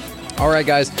 All right,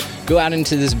 guys, go out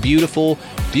into this beautiful,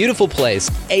 beautiful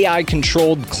place.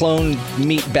 AI-controlled clone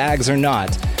meat bags or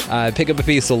not. Pick up a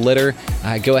piece of litter.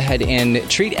 Go ahead and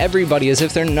treat everybody as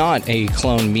if they're not a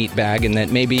clone meat bag, and that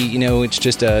maybe, it's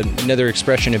just another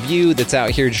expression of you that's out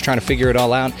here just trying to figure it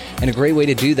all out. And a great way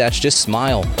to do that is just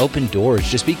smile, open doors,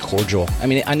 just be cordial. I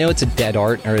mean, I know it's a dead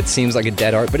art, or it seems like a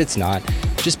dead art, but it's not.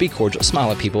 Just be cordial,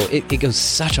 smile at people. It goes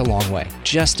such a long way,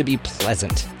 just to be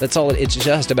pleasant. That's all. It's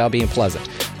just about being pleasant.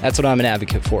 That's what I'm an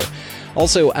advocate for.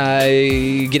 Also,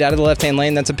 get out of the left-hand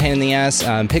lane. That's a pain in the ass.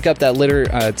 Pick up that litter.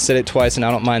 Said it twice, and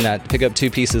I don't mind that. Pick up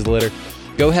 2 pieces of litter.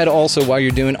 Go ahead also, while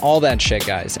you're doing all that shit,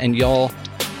 guys, and y'all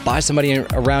buy somebody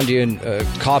around you a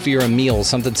coffee or a meal,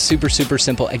 something super, super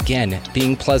simple. Again,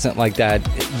 being pleasant like that,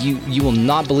 you will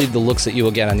not believe the looks that you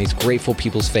will get on these grateful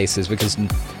people's faces, because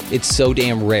it's so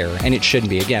damn rare, and it shouldn't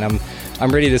be. Again,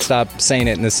 I'm ready to stop saying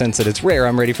it in the sense that it's rare.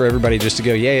 I'm ready for everybody just to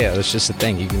go, yeah, that's just a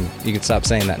thing. You can stop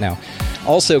saying that now.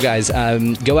 Also, guys,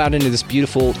 go out into this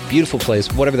beautiful, beautiful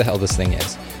place, whatever the hell this thing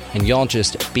is, and y'all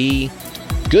just be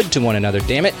good to one another.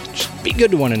 Damn it, just be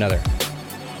good to one another.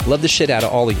 Love the shit out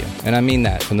of all of you, and I mean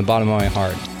that from the bottom of my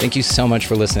heart. Thank you so much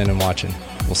for listening and watching.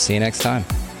 We'll see you next time.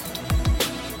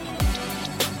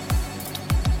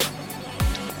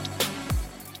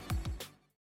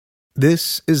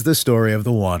 This is the story of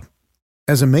the one.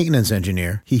 As a maintenance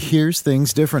engineer, he hears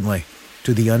things differently.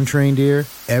 To the untrained ear,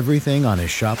 everything on his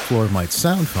shop floor might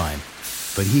sound fine,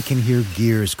 but he can hear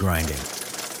gears grinding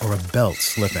or a belt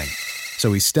slipping.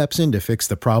 So he steps in to fix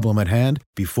the problem at hand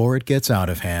before it gets out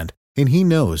of hand. And he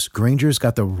knows Grainger's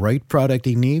got the right product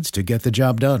he needs to get the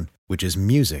job done, which is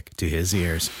music to his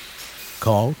ears.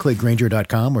 Call, click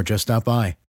Grainger.com, or just stop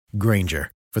by.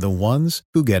 Grainger, for the ones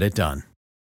who get it done.